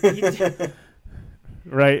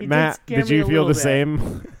 Right, did Matt? scare Did me you a feel little the bit.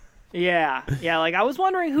 same? Yeah. Like I was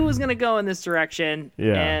wondering who was gonna go in this direction.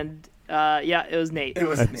 Yeah. And it was Nate. It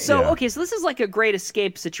was That's- me. So Yeah. okay, so this is like a great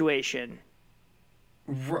escape situation.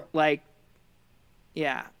 Like,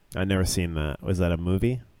 yeah. I've never seen that. Was that a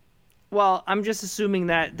movie? Well, I'm just assuming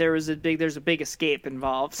that there's a big escape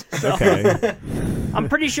involved. So Okay. I'm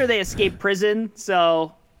pretty sure they escaped prison.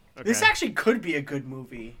 So This actually could be a good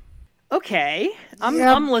movie. okay, I'm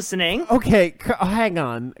Yeah. I'm listening. Okay, hang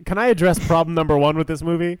on. Can I address problem number 1 with this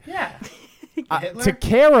movie? Yeah. Hitler? To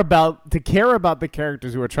care about the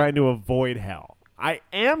characters who are trying to avoid hell. I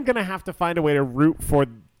am gonna have to find a way to root for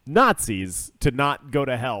Nazis to not go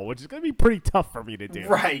to hell, which is gonna be pretty tough for me to do.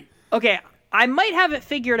 Right. Okay, I might have it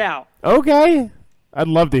figured out. Okay, I'd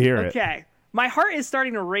love to hear it. Okay, my heart is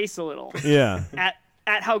starting to race a little Yeah. at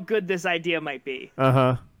how good this idea might be. Uh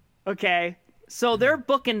huh. Okay, so they're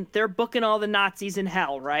booking all the Nazis in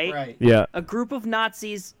hell, right? Right. Yeah. A group of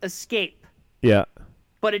Nazis escape. Yeah.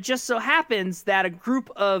 But it just so happens that a group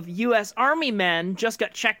of U.S. Army men just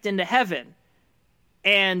got checked into heaven.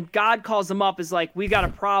 And God calls them up, is like, we got a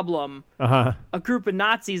problem. Uh huh. A group of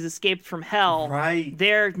Nazis escaped from hell. Right.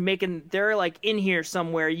 They're like in here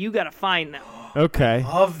somewhere. You got to find them. Okay.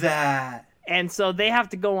 Love that. And so they have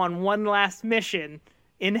to go on one last mission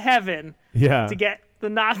in heaven Yeah. to get the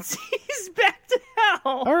Nazis back to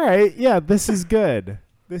hell. All right. Yeah. This is good.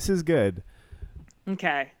 This is good.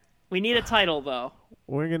 Okay. We need a title, though.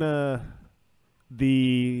 We're gonna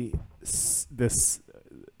this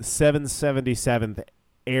 777th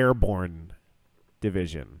Airborne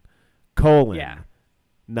Division : Yeah.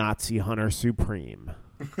 Nazi Hunter Supreme.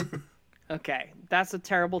 Okay. That's a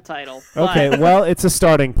terrible title. but Okay, well, it's a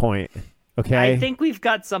starting point. Okay. I think we've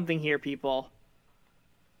got something here, people.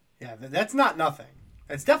 Yeah, that's not nothing.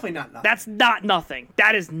 That's definitely not nothing. That's not nothing.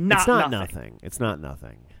 That is not it's not nothing. nothing. It's not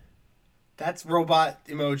nothing. That's robot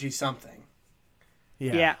emoji something.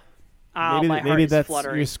 Yeah. Oh, my heart maybe is that's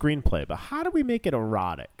fluttering. your screenplay, but how do we make it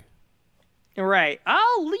erotic? Right.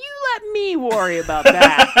 You let me worry about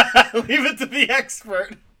that. Leave it to the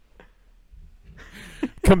expert.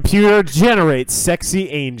 Computer generates sexy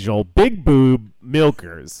angel, big boob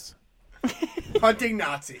milkers. Hunting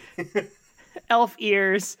Nazi. Elf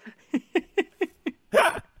ears.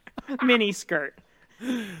 Mini skirt.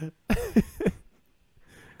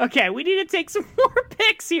 Okay, we need to take some more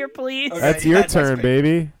picks here, please. Okay. That's yeah, your that's turn, me.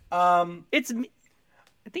 baby. It's me.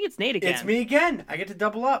 I think it's Nate again. It's me again. I get to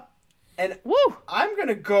double up. And Woo! I'm going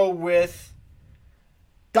to go with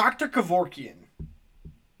Dr. Kevorkian.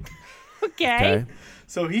 Okay.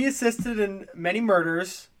 So he assisted in many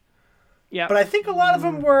murders, Yeah. but I think a lot of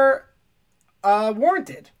them were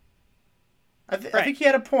warranted. I think he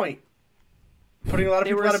had a point. Putting a lot of They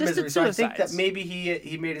people were out of assisted misery. So I think that suicides. maybe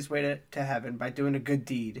he made his way to heaven by doing a good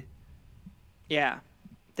deed. Yeah.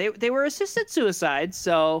 They were assisted suicides,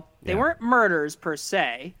 so they Yeah. weren't murders per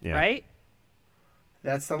se, Yeah. right?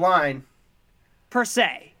 That's the line. Per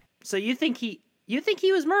se. So you think he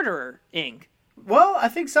was murdering? Well, I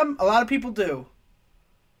think a lot of people do.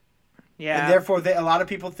 Yeah. And therefore a lot of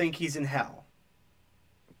people think he's in hell.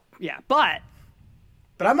 Yeah, but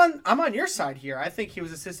But I'm on your side here. I think he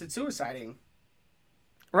was assisted suiciding,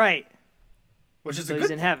 right. which is So a he's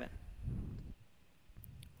good in heaven.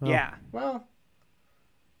 Yeah. Well,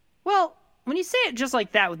 Well, when you say it just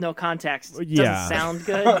like that with no context, it Yeah. doesn't sound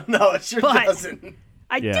good. no, it sure But- doesn't.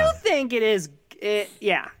 I Yeah. do think it is.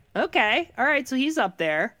 Yeah. Okay. All right. So he's up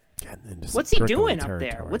there. Getting into some What's he prickly doing up there?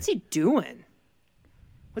 territory. What's he doing?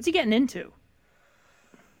 What's he getting into?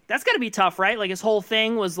 That's got to be tough, right? Like his whole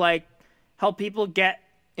thing was like help people get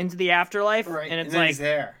into the afterlife, Right. and it's then like, he's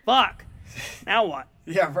there. fuck. Now what?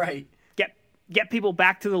 Yeah, right. Get people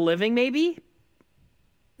back to the living? Maybe.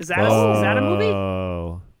 Is that a movie?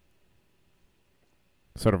 Oh.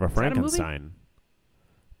 Sort of a that a movie? Frankenstein.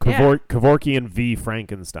 Yeah. Kevorkian v.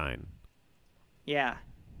 Frankenstein. Yeah.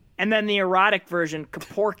 And then the erotic version,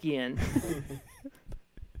 Kevorkian.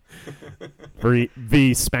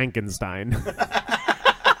 V. Spankenstein.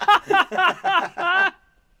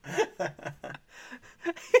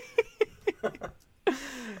 That's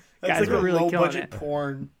Guys, like we're a really low killing budget it.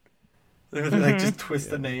 porn. They like just twist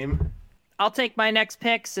the name. I'll take my next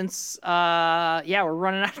pick since we're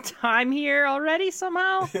running out of time here already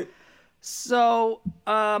somehow. So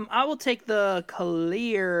I will take the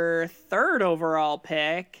clear third overall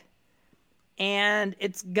pick, and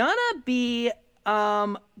it's gonna be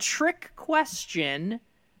trick question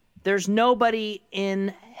there's nobody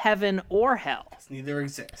in heaven or hell. Neither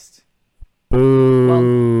exist.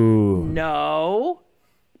 Boo. No,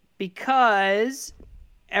 because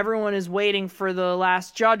everyone is waiting for the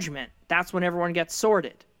last judgment. That's when everyone gets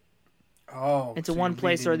sorted Oh, into so one you're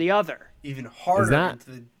place or leading the other. even harder that-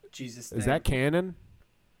 into the Jesus thing. Is that canon?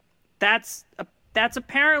 That's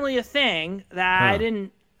apparently a thing that I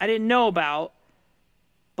didn't know about.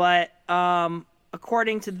 But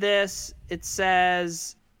according to this, it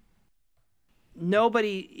says no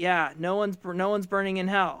one's burning in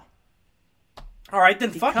hell. All right,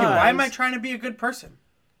 then fuck you. Why am I Because- trying to be a good person?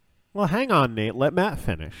 Well, hang on, Nate. Let Matt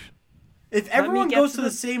finish. If me everyone get goes to to the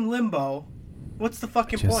the- same limbo, what's the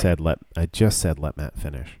fucking I point? just said let Matt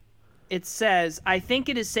finish. It says, I think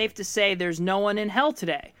it is safe to say there's no one in hell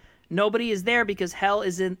today. Nobody is there because hell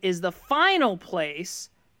is the final place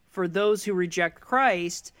for those who reject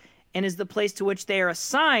Christ and is the place to which they are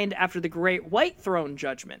assigned after the great white throne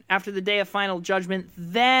judgment. After the day of final judgment,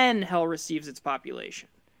 then hell receives its population.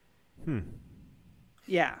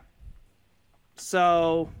 Yeah.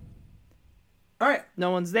 So All right, no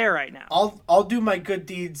one's there right now. I'll do my good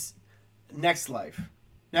deeds next life,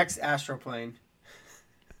 next astral plane.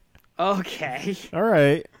 Okay. All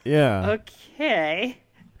right. Yeah. Okay.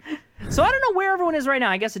 So I don't know where everyone is right now.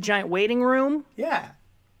 I guess a giant waiting room. Yeah.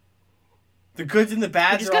 The goods and the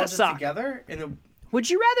bads Which is are all gonna just suck. together in a. Would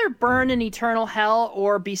you rather burn in eternal hell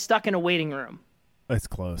or be stuck in a waiting room? It's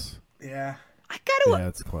close. Yeah. I gotta. Yeah,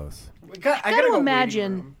 it's close. I gotta gotta go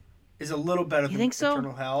imagine- waiting room is a little better than think so?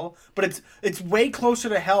 eternal hell, but it's way closer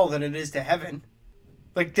to hell than it is to heaven.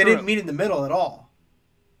 Like they True. didn't meet in the middle at all.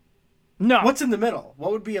 No. What's in the middle?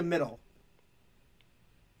 What would be a middle?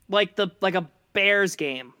 like a Bears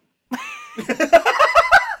game?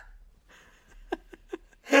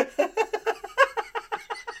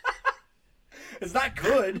 It's not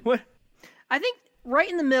good. What? I think right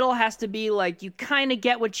in the middle has to be like you kind of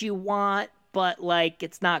get what you want, but like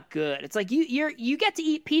it's not good. It's like you get to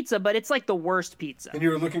eat pizza, but it's like the worst pizza. And you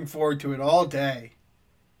were looking forward to it all day.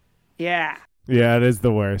 Yeah. Yeah, it is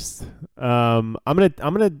the worst. I'm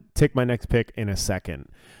gonna take my next pick in a second,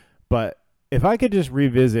 but if I could just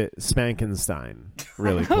revisit Spankenstein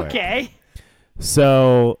really quick. Okay.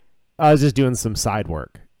 So I was just doing some side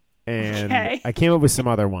work, and Okay. I came up with some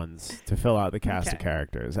other ones to fill out the cast of Okay.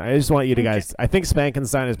 characters. I just want you to guys. I think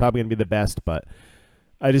Spankenstein is probably gonna be the best, but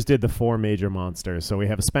I just did the 4 major monsters. So we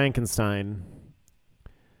have a Spankenstein.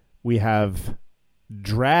 We have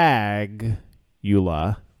Dragula.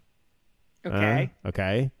 Okay.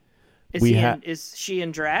 Okay. Is we he ha- is she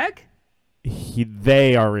in drag?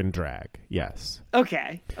 They are in drag. Yes.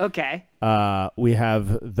 Okay. Okay. We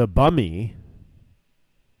have the Bummy.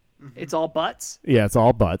 It's all butts. Yeah, it's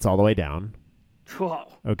all butts all the way down. Whoa.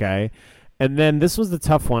 Okay. And then this was the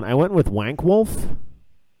tough one. I went with Wank Wolf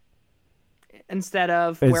Instead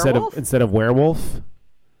of werewolf. instead of werewolf.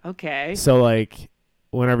 Okay. So like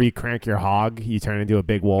whenever you crank your hog, you turn into a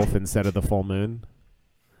big wolf instead of the full moon.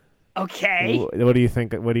 Okay. What do you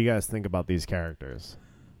think? What do you guys think about these characters?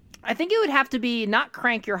 I think it would have to be not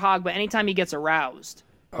crank your hog, but anytime he gets aroused.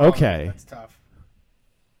 Oh, Okay. That's tough.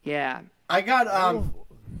 Yeah. I got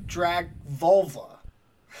drag vulva.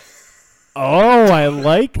 Oh, I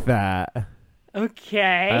like that.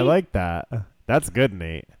 Okay. I like that. That's good,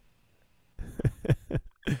 Nate.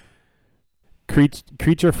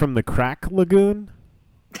 Creature from the Crack Lagoon.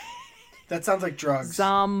 That sounds like drugs.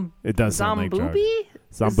 It does sound like drugs. Zomboobie?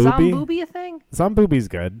 Is Zomboobie? Zomboobie a thing? Zomboobie's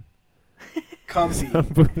good. Comfy.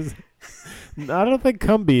 Zomboobie's- I don't think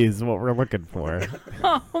Cumby is what we're looking for.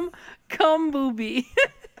 Cumboobie.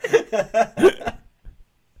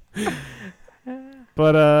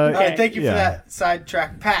 But All right, thank you yeah. for that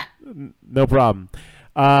sidetrack, Pat. No problem.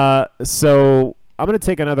 So I'm gonna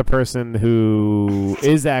take another person who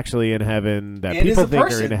is actually in heaven that And is people a think are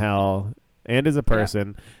person. in hell and is a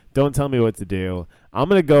person. Don't tell me what to do. I'm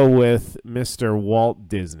gonna go with Mr. Walt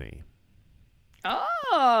Disney.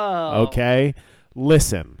 Oh. Okay?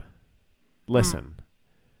 Listen.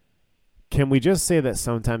 Can we just say that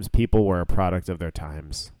sometimes people were a product of their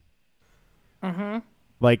times? Mm-hmm.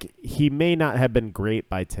 Like, he may not have been great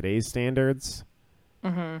by today's standards,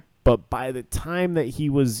 but by the time that he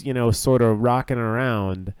was, sort of rocking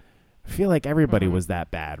around, I feel like everybody was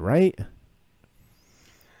that bad, right?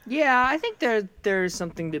 Yeah, I think there's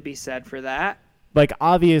something to be said for that. Like,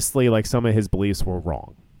 obviously, like, some of his beliefs were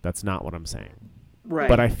wrong. That's not what I'm saying. Right.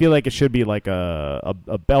 But I feel like it should be like a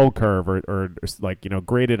bell curve or like,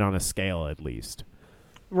 graded on a scale at least.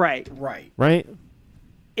 Right. Right. Right?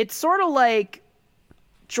 It's sort of like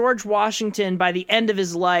George Washington, by the end of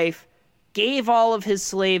his life, gave all of his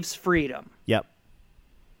slaves freedom. Yep.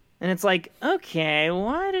 And it's like, okay,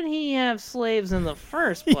 why did he have slaves in the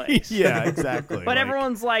first place? Yeah, exactly. But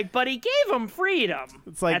everyone's like, but he gave them freedom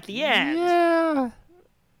it's like, at the end. Yeah.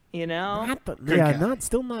 You know?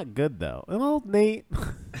 Still not good, though. Well, Nate.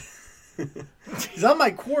 He's on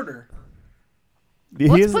my quarter.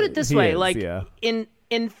 Let's put it this way. In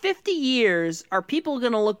in 50 years, are people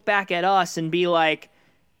going to look back at us and be like,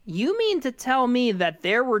 you mean to tell me that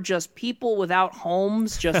there were just people without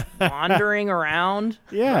homes just wandering around?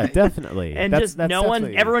 Yeah, definitely. And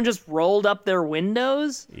everyone just rolled up their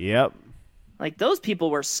windows? Yep. Like, those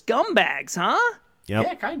people were scumbags, huh? Yep.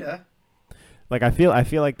 Yeah, kind of. Like, I feel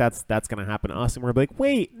like that's going to happen to us, and we're like,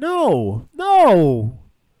 wait, no.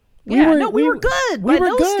 We were good by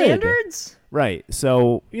those standards. Right.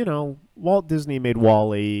 So, Walt Disney made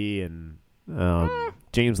Wall-E and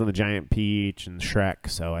James and the Giant Peach and Shrek,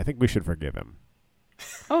 so I think we should forgive him.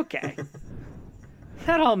 Okay.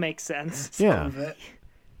 That all makes sense. Yeah.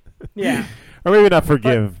 Yeah. Or maybe not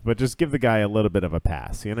forgive, but just give the guy a little bit of a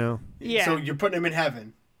pass, Yeah. So you're putting him in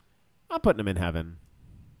heaven. I'm putting him in heaven.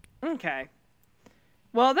 Okay.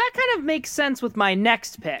 Well, that kind of makes sense with my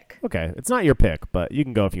next pick. Okay. It's not your pick, but you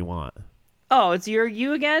can go if you want. Oh, it's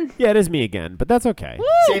you again? Yeah, it is me again, but that's okay. Woo!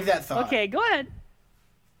 Save that thought. Okay, go ahead.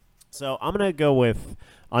 So I'm going to go with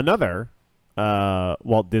another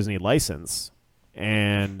Walt Disney license,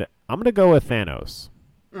 and I'm going to go with Thanos.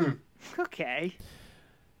 Okay.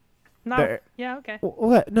 Yeah, okay.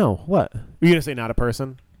 What? No, what? Were you going to say not a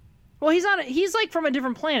person? Well, he's like from a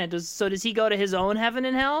different planet. Does he go to his own heaven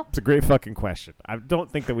and hell? It's a great fucking question. I don't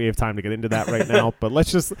think that we have time to get into that right now, but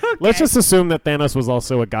let's just assume that Thanos was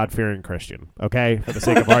also a God-fearing Christian, okay? For the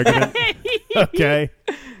sake of argument. Okay?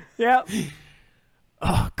 Yep.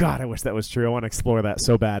 Oh, God, I wish that was true. I want to explore that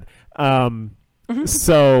so bad.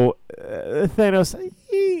 So, Thanos,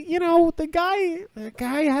 the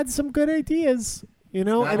guy had some good ideas, and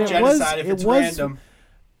it was random.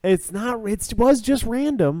 It's not. It was just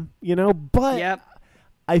random, But yep.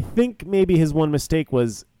 I think maybe his one mistake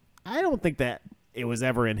was I don't think that it was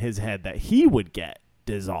ever in his head that he would get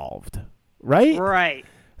dissolved, right? Right.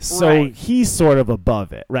 So he's sort of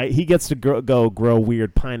above it, right? He gets to go grow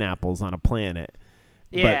weird pineapples on a planet.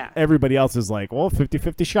 Yeah. But everybody else is like, well,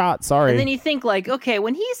 50-50 shot. Sorry. And then you think like, okay,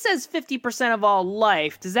 when he says 50% of all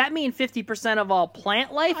life, does that mean 50% of all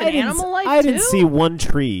plant life and animal life I too? didn't see one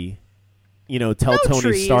tree. Tell Tony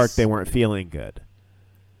trees. Stark they weren't feeling good.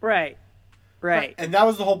 Right. And that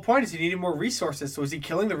was the whole point, is he needed more resources. So is he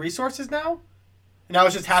killing the resources now? And now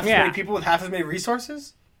it's just half as many people with half as many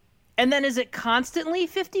resources? And then is it constantly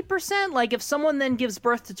 50%? Like if someone then gives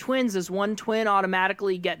birth to twins, does one twin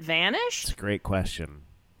automatically get vanished? It's a great question.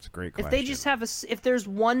 If they just have if there's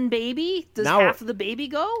one baby, does now, half of the baby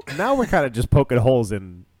go? Now we're kind of just poking holes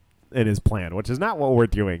in his plan, which is not what we're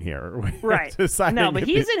doing here. Right. No, but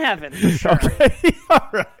he's in heaven for sure. Okay. All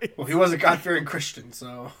right. Well, he was a God-fearing Christian,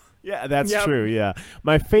 so. Yeah, that's true. Yeah.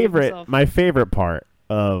 My favorite part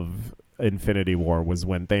of Infinity War was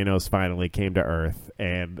when Thanos finally came to Earth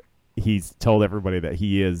and he's told everybody that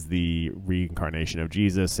he is the reincarnation of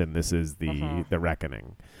Jesus and this is the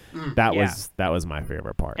reckoning. That was my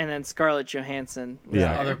favorite part. And then Scarlett Johansson was the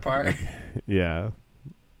other part. Yeah.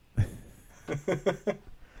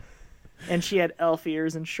 And she had elf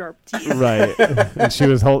ears and sharp teeth. Right. And she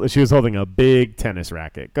was holding a big tennis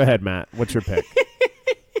racket. Go ahead, Matt. What's your pick?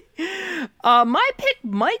 My pick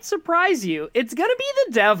might surprise you. It's gonna be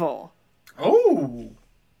the devil. Oh.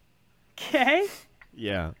 Okay.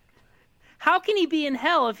 Yeah. How can he be in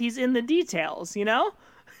hell if he's in the details?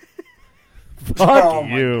 Fuck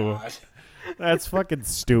you. That's fucking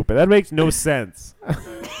stupid. That makes no sense.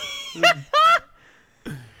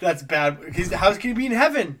 That's bad. How can he be in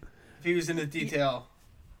heaven if he was in the detail?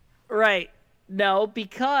 Right. No,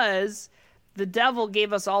 because the devil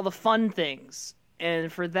gave us all the fun things,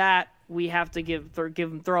 and for that we have to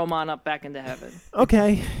throw him on up back into heaven.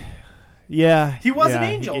 Okay. Yeah. He was an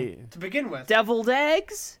angel to begin with. Deviled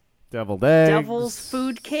eggs. Deviled eggs. Devil's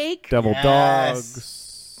food cake. Deviled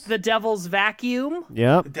dogs. The devil's vacuum.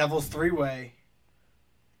 Yep. The devil's three-way.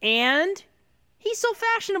 And he's so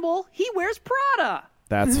fashionable, he wears Prada.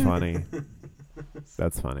 That's funny.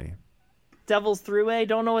 That's funny. Devil's three-way,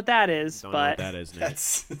 don't know what that is. Don't know what that is, Nate.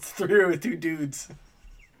 It's three with two dudes.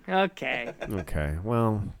 Okay. Okay,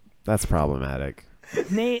 well, that's problematic.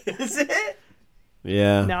 Nate. Is it?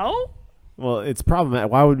 Yeah. No? Well, it's problematic.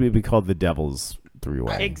 Why would we be called the devil's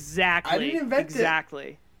three-way? Exactly. I didn't invent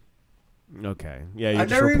it. Okay. Yeah, you're I've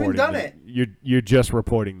just never even reporting done it. You're just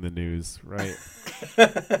reporting the news, right?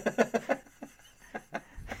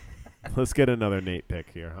 Let's get another Nate pick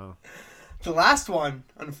here, huh? The last one,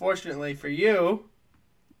 unfortunately for you.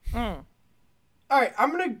 All right,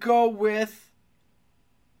 I'm gonna go with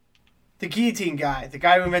the guillotine guy, the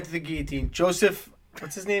guy who invented the guillotine, Joseph.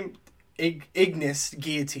 What's his name? Ignace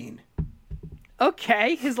Guillotine.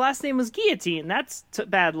 Okay, his last name was Guillotine. That's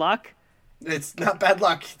bad luck. It's not bad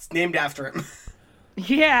luck. It's named after him.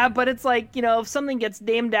 Yeah, but it's like, you know, if something gets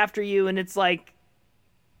named after you and it's like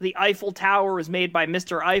the Eiffel Tower was made by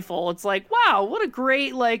Mr. Eiffel, it's like, wow, what a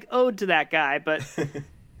great, like, ode to that guy. But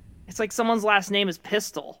it's like someone's last name is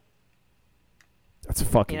Pistol. That's a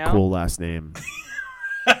fucking You know? cool last name.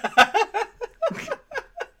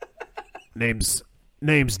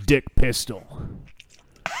 Name's Dick Pistol.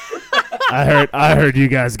 I heard you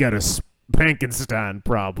guys got a Spankenstein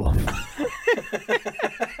problem.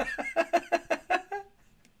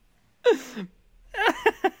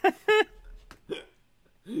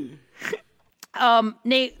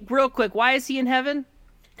 Nate, real quick, why is he in heaven?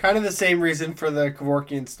 Kind of the same reason for the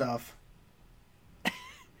Kevorkian stuff.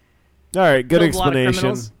 All right, good Killed a lot of explanation.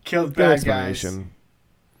 criminals. Killed Good bad guys. explanation.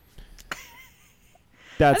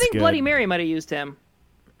 That's I think good. Bloody Mary might have used him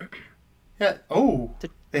Yeah. Oh,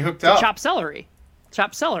 they hooked to up. chop celery.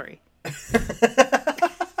 Chop celery.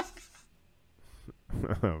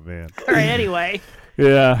 Oh man. All right, anyway.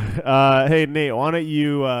 Yeah. Hey Nate, why don't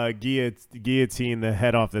you guillotine the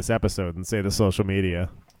head off this episode and say the social media?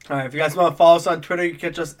 All right, if you guys want to follow us on Twitter, you can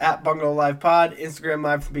catch us at Bungalow Live Pod, Instagram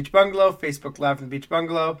Live from the Beach Bungalow, Facebook Live from the Beach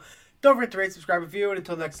Bungalow. Don't forget to rate, subscribe, review, and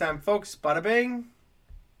until next time, folks, bada bing.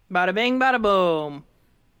 Bada bing, bada boom.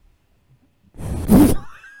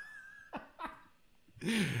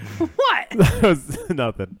 What? That was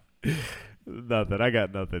nothing. Nothing. I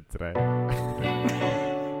got nothing tonight.